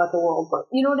bucket let the world burn.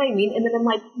 You know what I mean? And then I'm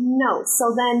like, no.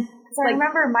 So then, so I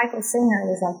remember Michael Singer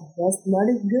was like, just let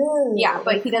it go. Yeah,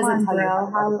 but he doesn't tell you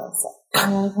how to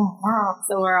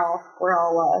So we're all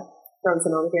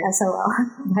frozen over here. SOL.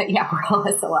 But yeah, we're all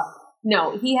SOL.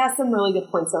 No, he has some really good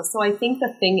points though. So I think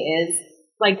the thing is,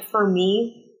 like for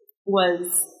me, was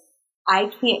I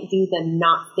can't do the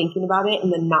not thinking about it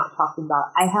and the not talking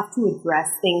about it. I have to address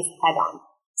things head on.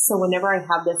 So whenever I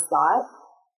have this thought,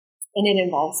 and it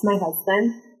involves my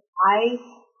husband, I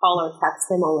call or text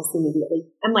him almost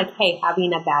immediately. I'm like, hey,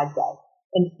 having a bad day.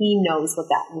 And he knows what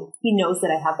that means. He knows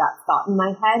that I have that thought in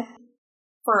my head.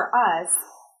 For us,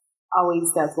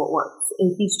 always does what works.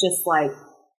 And he's just like,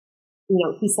 you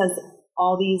know, he says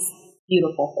all these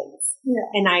beautiful things. Yeah.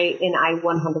 And I 100%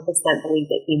 believe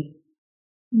that he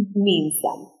means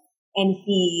them. And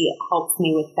he helps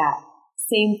me with that.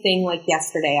 Same thing like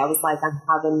yesterday. I was like, I'm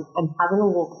having a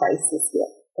little crisis here.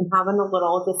 I'm having a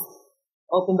little just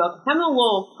open book. I'm having a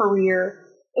little career.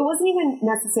 It wasn't even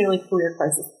necessarily career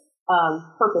crisis.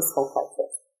 Purposeful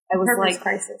crisis. I was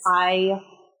crisis. I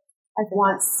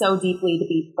want so deeply to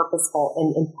be purposeful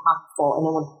and impactful, and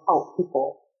I want to help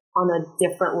people on a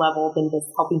different level than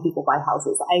just helping people buy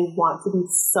houses. I want to be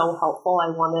so helpful.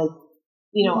 I want to,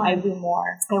 I do more.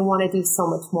 I want to do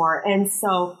so much more. And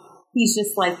so he's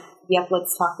just like, yep,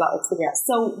 let's talk about it together.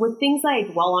 So with things I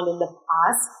dwell on in the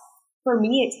past, for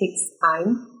me, it takes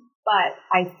time, but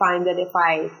I find that if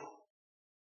I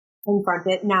confront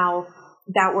it now,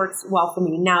 that works well for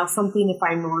me. Now, if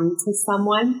I'm rude to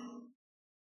someone,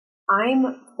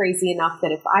 I'm crazy enough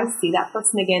that if I see that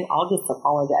person again, I'll just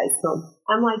apologize to them.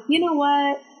 I'm like, you know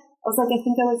what? I was like, I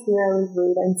think I was here. I was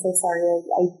rude. I'm so sorry.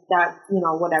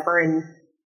 Whatever. And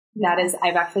that is,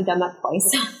 I've actually done that twice.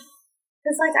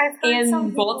 Because, like, I've heard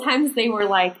and both times they were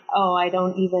like, oh, I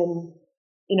don't even,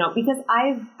 because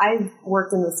I've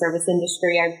worked in the service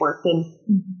industry. I've worked in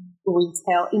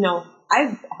retail.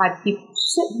 I've had people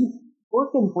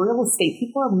work in real estate.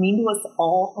 People are mean to us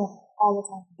all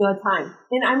the time.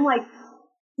 And I'm like,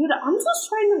 dude, I'm just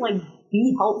trying to, like,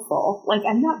 be helpful. Like,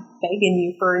 I'm not begging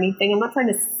you for anything. I'm not trying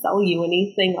to sell you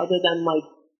anything other than, like,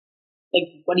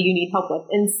 what do you need help with?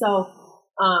 And so,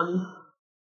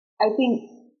 I think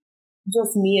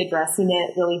just me addressing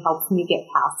it really helps me get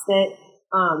past it.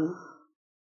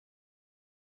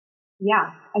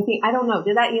 Yeah, I don't know.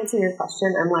 Did that answer your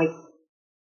question? I'm like,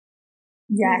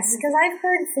 yes, because I've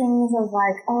heard things of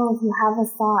like, oh, if you have a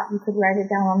thought, you could write it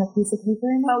down on a piece of paper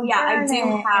and I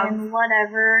do have and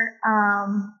whatever.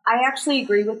 I actually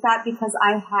agree with that because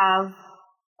I have.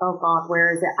 Oh God,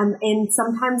 where is it? And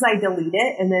sometimes I delete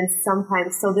it, and then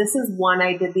sometimes. So this is one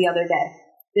I did the other day.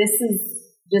 This is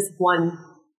just one.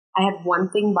 I had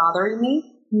one thing bothering me.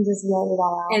 You just wrote it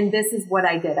all out. And this is what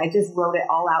I did. I just wrote it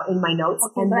all out in my notes,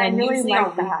 and then usually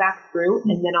I'll read back through,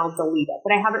 and then I'll delete it.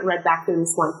 But I haven't read back through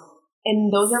this one.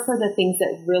 And those are for the things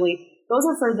that those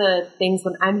are for the things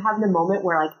when I'm having a moment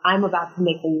where, like, I'm about to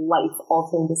make a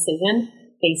life-altering decision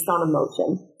based on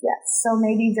emotion. Yes. So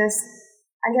maybe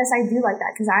I guess I do like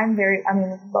that because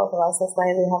both of us, that's why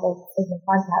we have a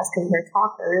podcast because we're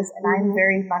talkers, and I'm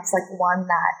very much like one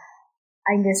that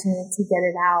I just need to get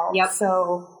it out. Yep.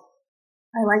 So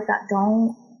I like that.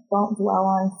 Don't dwell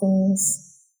on things.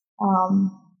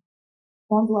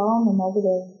 Don't dwell on the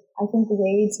negative. I think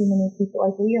way too many people,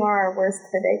 like, we are our worst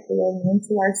critic. We are mean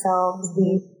to ourselves.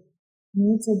 We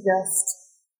need to just,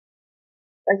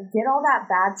 like, get all that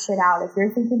bad shit out. If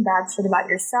you're thinking bad shit about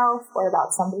yourself or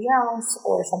about somebody else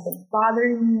or something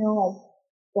bothering you, like,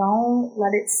 don't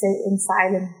let it sit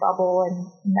inside and bubble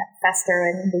and fester.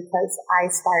 And because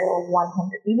I spiral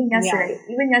 100, even yesterday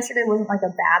wasn't like a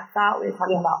bad thought. We were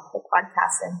talking about the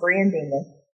podcast and branding, and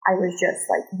I was just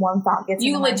like, one thought gets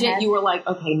into my head. You were like,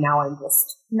 okay, now I'm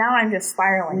just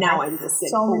spiraling.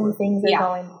 So many things are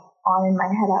going on in my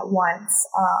head at once.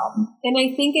 And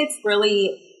I think it's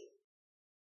really,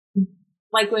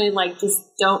 like, when you, like, just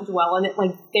don't dwell on it.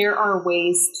 Like, there are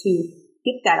ways to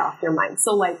get that off your mind.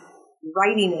 So, like,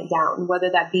 writing it down, whether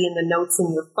that be in the notes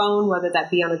in your phone, whether that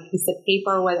be on a piece of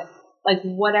paper,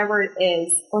 whatever it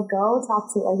is. Or go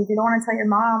talk to, like, if you don't want to tell your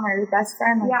mom or your best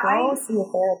friend, go see a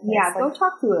therapist. Yeah, go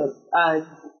talk to a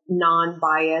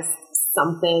non-biased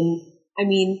something. I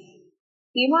mean,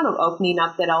 the amount of opening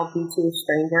up that I'll do to a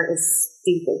stranger is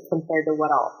stupid compared to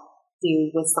what I'll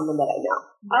do with someone that I know.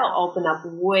 Yeah. I'll open up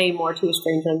way more to a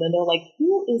stranger, and then they're like,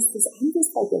 who is this? I'm just,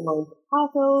 like, in my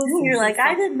tacos. You're like,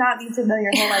 I did not need to know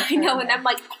your whole life. I know, and I'm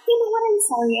like, you know what? I'm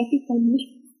sorry. I think I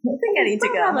need to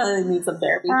go. I need some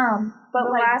therapy. But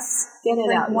get it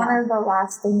out. One of the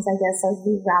last things, I guess, as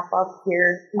we wrap up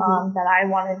here, that I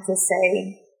wanted to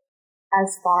say,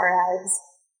 as far as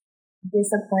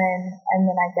discipline, and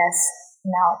then I guess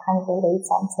now it kind of relates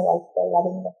onto, like, the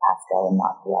letting the past go and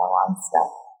not dwell on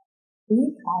stuff.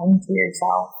 Be kind to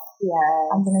yourself.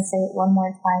 Yeah. I'm gonna say it one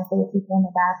more time for the people in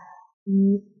the back.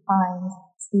 Be kind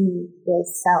to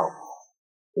yourself.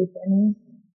 You hear me?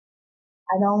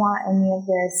 I don't want any of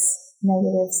this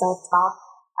negative self-talk.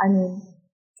 I mean,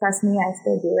 trust me, I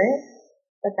still do it.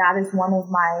 But that is one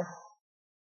of my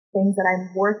things that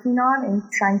I'm working on and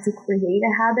trying to create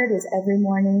a habit is every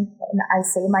morning and I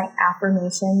say my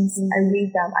affirmations. I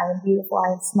read them. I am beautiful.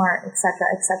 I am smart, etc.,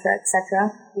 etc.,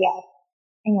 etc. Yeah.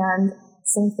 And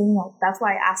same thing, like, that's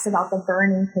why I asked about the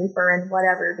burning paper and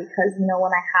whatever, because,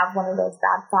 when I have one of those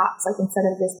bad thoughts, like, instead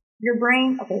of just your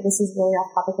brain, okay, this is really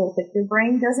off topic, but your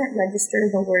brain doesn't register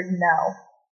the word no,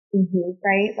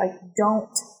 right? Like,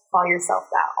 don't call yourself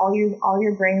that. All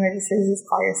your brain registers is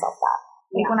call yourself that.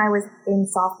 Like, when I was in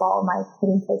softball, my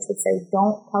hitting coach would say,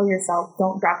 don't tell yourself,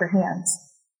 don't drop your hands.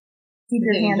 Keep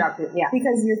your hands,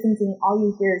 because you're thinking all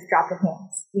you hear is drop your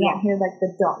hands. You don't hear, like,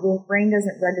 the don't. Your brain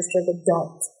doesn't register the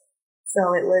don't.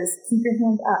 So it was keep your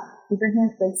hands up. Keep your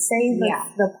hands, like, say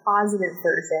the positive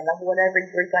version of whatever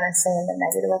you're going to say in the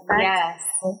negative effect. Yes.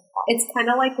 It's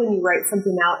kind of like when you write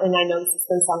something out, and I know this is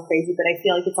going to sound crazy, but I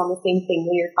feel like it's on the same thing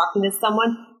when you're talking to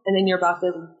someone, and then you're about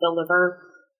to deliver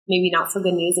maybe not so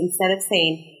good news. Instead of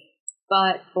saying,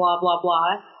 but blah, blah,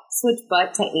 blah, switch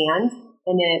but to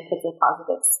and it puts a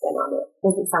positive spin on it.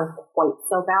 Doesn't sound quite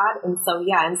so bad. And so,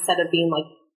 instead of being like,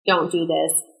 don't do this,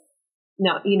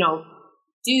 no, do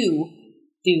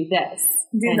this.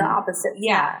 Do the opposite.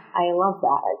 Yeah, I love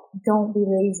that. Don't be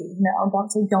lazy. No, don't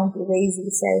say don't be lazy.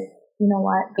 Say you know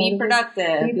what? Be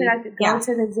productive. Be productive. Go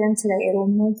to the gym today. It'll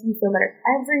make you feel better.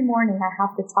 Every morning I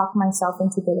have to talk myself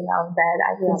into getting out of bed.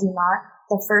 I kid you not.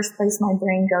 The first place my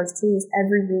brain goes to is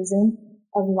every reason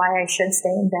of why I should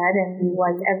stay in bed, and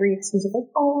like every excuse of like,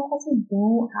 oh, I actually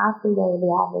don't have to go to the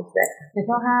office. I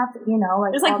don't have to, you know,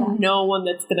 like there's like no one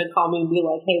that's gonna call me and be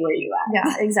like, hey, where are you at?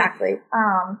 Yeah, exactly.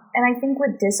 And I think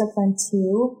with discipline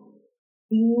too,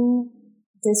 being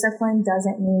disciplined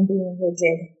doesn't mean being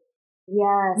rigid.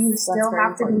 Yes, you still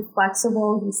have to be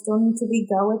flexible. You still need to be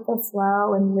go with the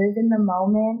flow and live in the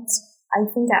moment. I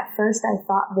think at first I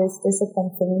thought this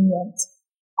discipline thing meant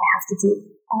I have to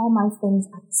do all my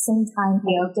things at the same time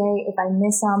every day. If I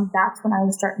miss them, that's when I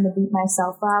was starting to beat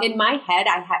myself up. In my head,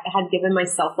 I had given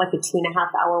myself like a 2.5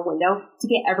 hour window to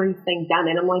get everything done.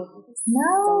 And I'm like,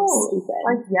 no, so stupid.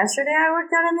 Like yesterday I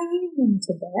worked out in the evening.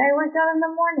 Today I worked out in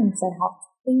the morning because I have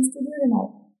things to do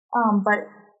tonight. But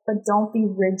don't be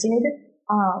rigid.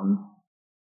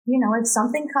 You know, if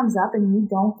something comes up and you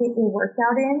don't get your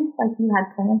workout in like you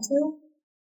had planned to,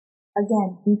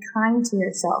 again, be kind to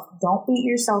yourself. Don't beat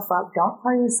yourself up. Don't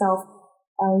tell yourself,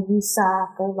 oh, you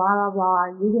suck, or blah, blah, blah,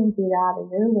 you didn't do that, or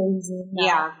you're lazy. No.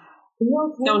 Yeah. Be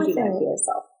okay Don't with do that it. to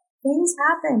yourself. Things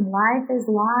happen. Life is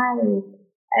life.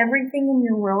 Everything in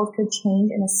your world could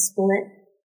change in a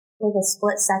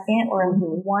split second or in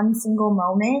one single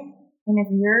moment. And if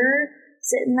you're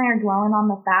sitting there dwelling on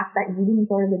the fact that you didn't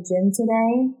go to the gym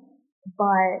today,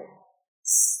 but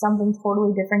something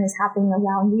totally different is happening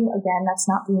around you, again, that's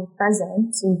not being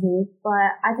present.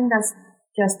 But I think that's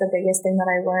just the biggest thing that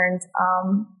I learned,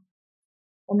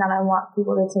 and that I want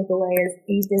people to take away is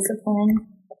be disciplined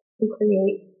to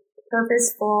create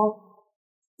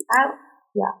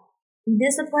be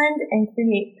disciplined and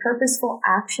create purposeful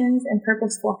actions and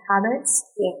purposeful habits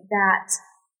that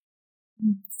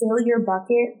fill your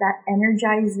bucket, that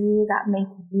energize you, that make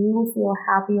you feel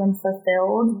happy and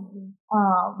fulfilled.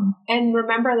 And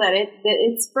remember that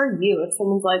it's for you. If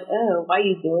someone's like, oh, why are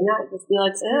you doing that? Just be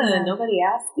like, nobody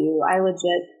asked you. I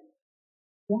legit.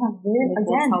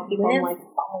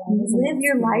 Live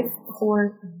your life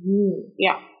for you.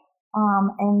 Yeah.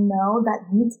 And know that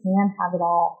you can have it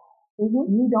all.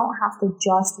 You don't have to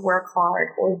just work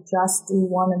hard or just do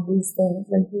one of these things.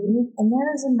 And there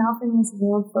is enough in this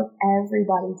world for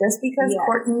everybody. Just because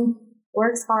Courtney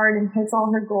works hard and hits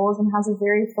all her goals and has a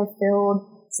very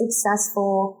fulfilled,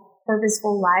 successful,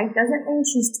 purposeful life doesn't mean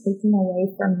she's taking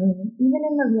away from me. Even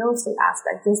in the real estate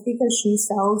aspect, just because she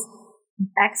sells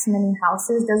X many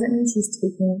houses doesn't mean she's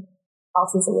taking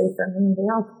houses away from me.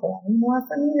 There are plenty more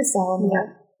for me to sell. And there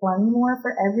are plenty more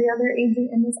for every other agent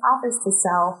in this office to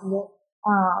sell.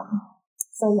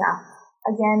 So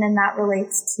again, and that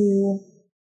relates to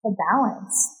the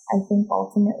balance. I think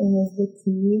ultimately is the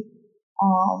key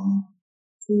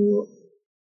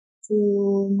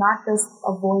to not just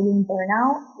avoiding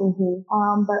burnout,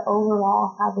 but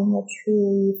overall having a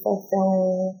truly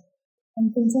fulfilling and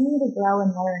continue to grow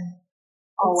and learn.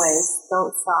 Always.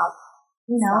 Don't stop.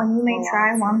 You know, and you may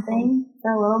try one thing for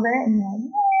a little bit and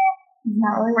then it's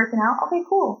not really working out. Okay,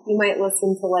 cool. You might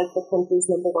listen to like the country's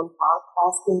 #1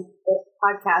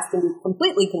 podcast and be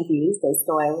completely confused as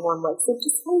to why everyone likes it.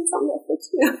 Just find something that fits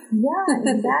you. Yeah,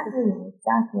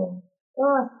 exactly.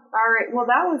 All right. Well,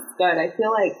 that was good. I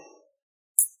feel like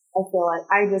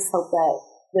I just hope that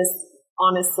this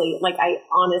honestly, like I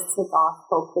honest to God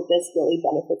hope that this really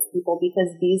benefits people,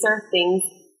 because these are things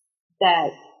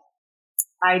that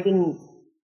I didn't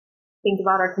think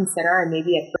about or consider, and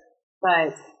maybe at first,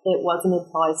 but it wasn't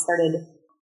until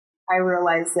I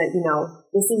realized that, you know,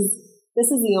 this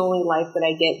is the only life that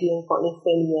I get being Courtney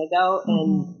San Diego,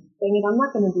 and dang it, I'm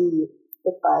not going to be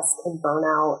depressed and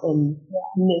burnout and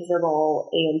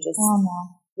miserable and just,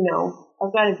 you know,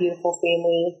 I've got a beautiful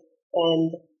family,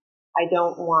 and I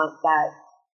don't want that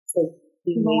to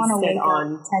be wasted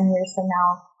on 10 years from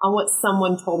now on what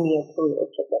someone told me a career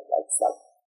should look like. So,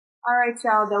 all right,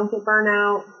 y'all, don't get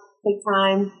burnout. Take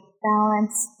time.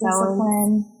 Balance,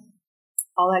 discipline,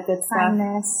 all that good stuff.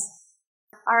 Kindness.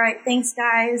 All right, thanks,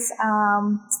 guys.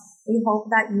 We hope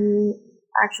that you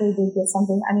actually did get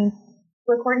something. I mean,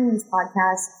 recording these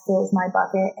podcasts fills my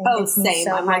bucket. And same.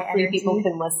 So I'm like, 3 people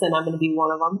can listen. I'm going to be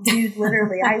one of them. Dude,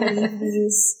 literally, I leave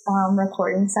these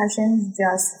recording sessions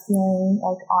just feeling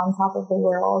like on top of the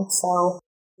world. So,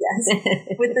 yes,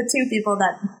 with the 2 people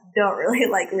that don't really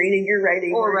like reading or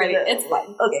writing. It's fine.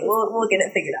 Okay, we'll get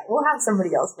it figured out. We'll have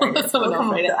somebody else write it. We'll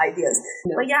come up with the ideas.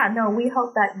 No. But we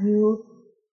hope that you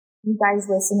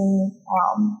guys listening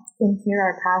can hear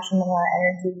our passion and our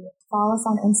energy. Follow us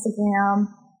on Instagram,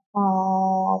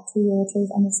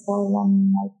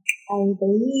 @2realtors_1, I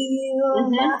believe.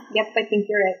 Yep, I think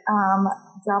you're right.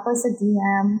 drop us a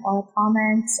DM or a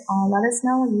comment. Let us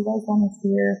know what you guys want to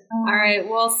hear. All right,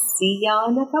 we'll see y'all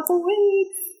in a couple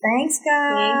weeks. Thanks,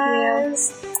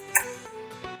 guys. Thank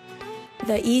you.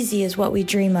 The easy is what we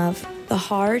dream of. The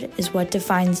hard is what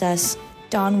defines us.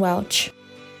 Dawn Welch.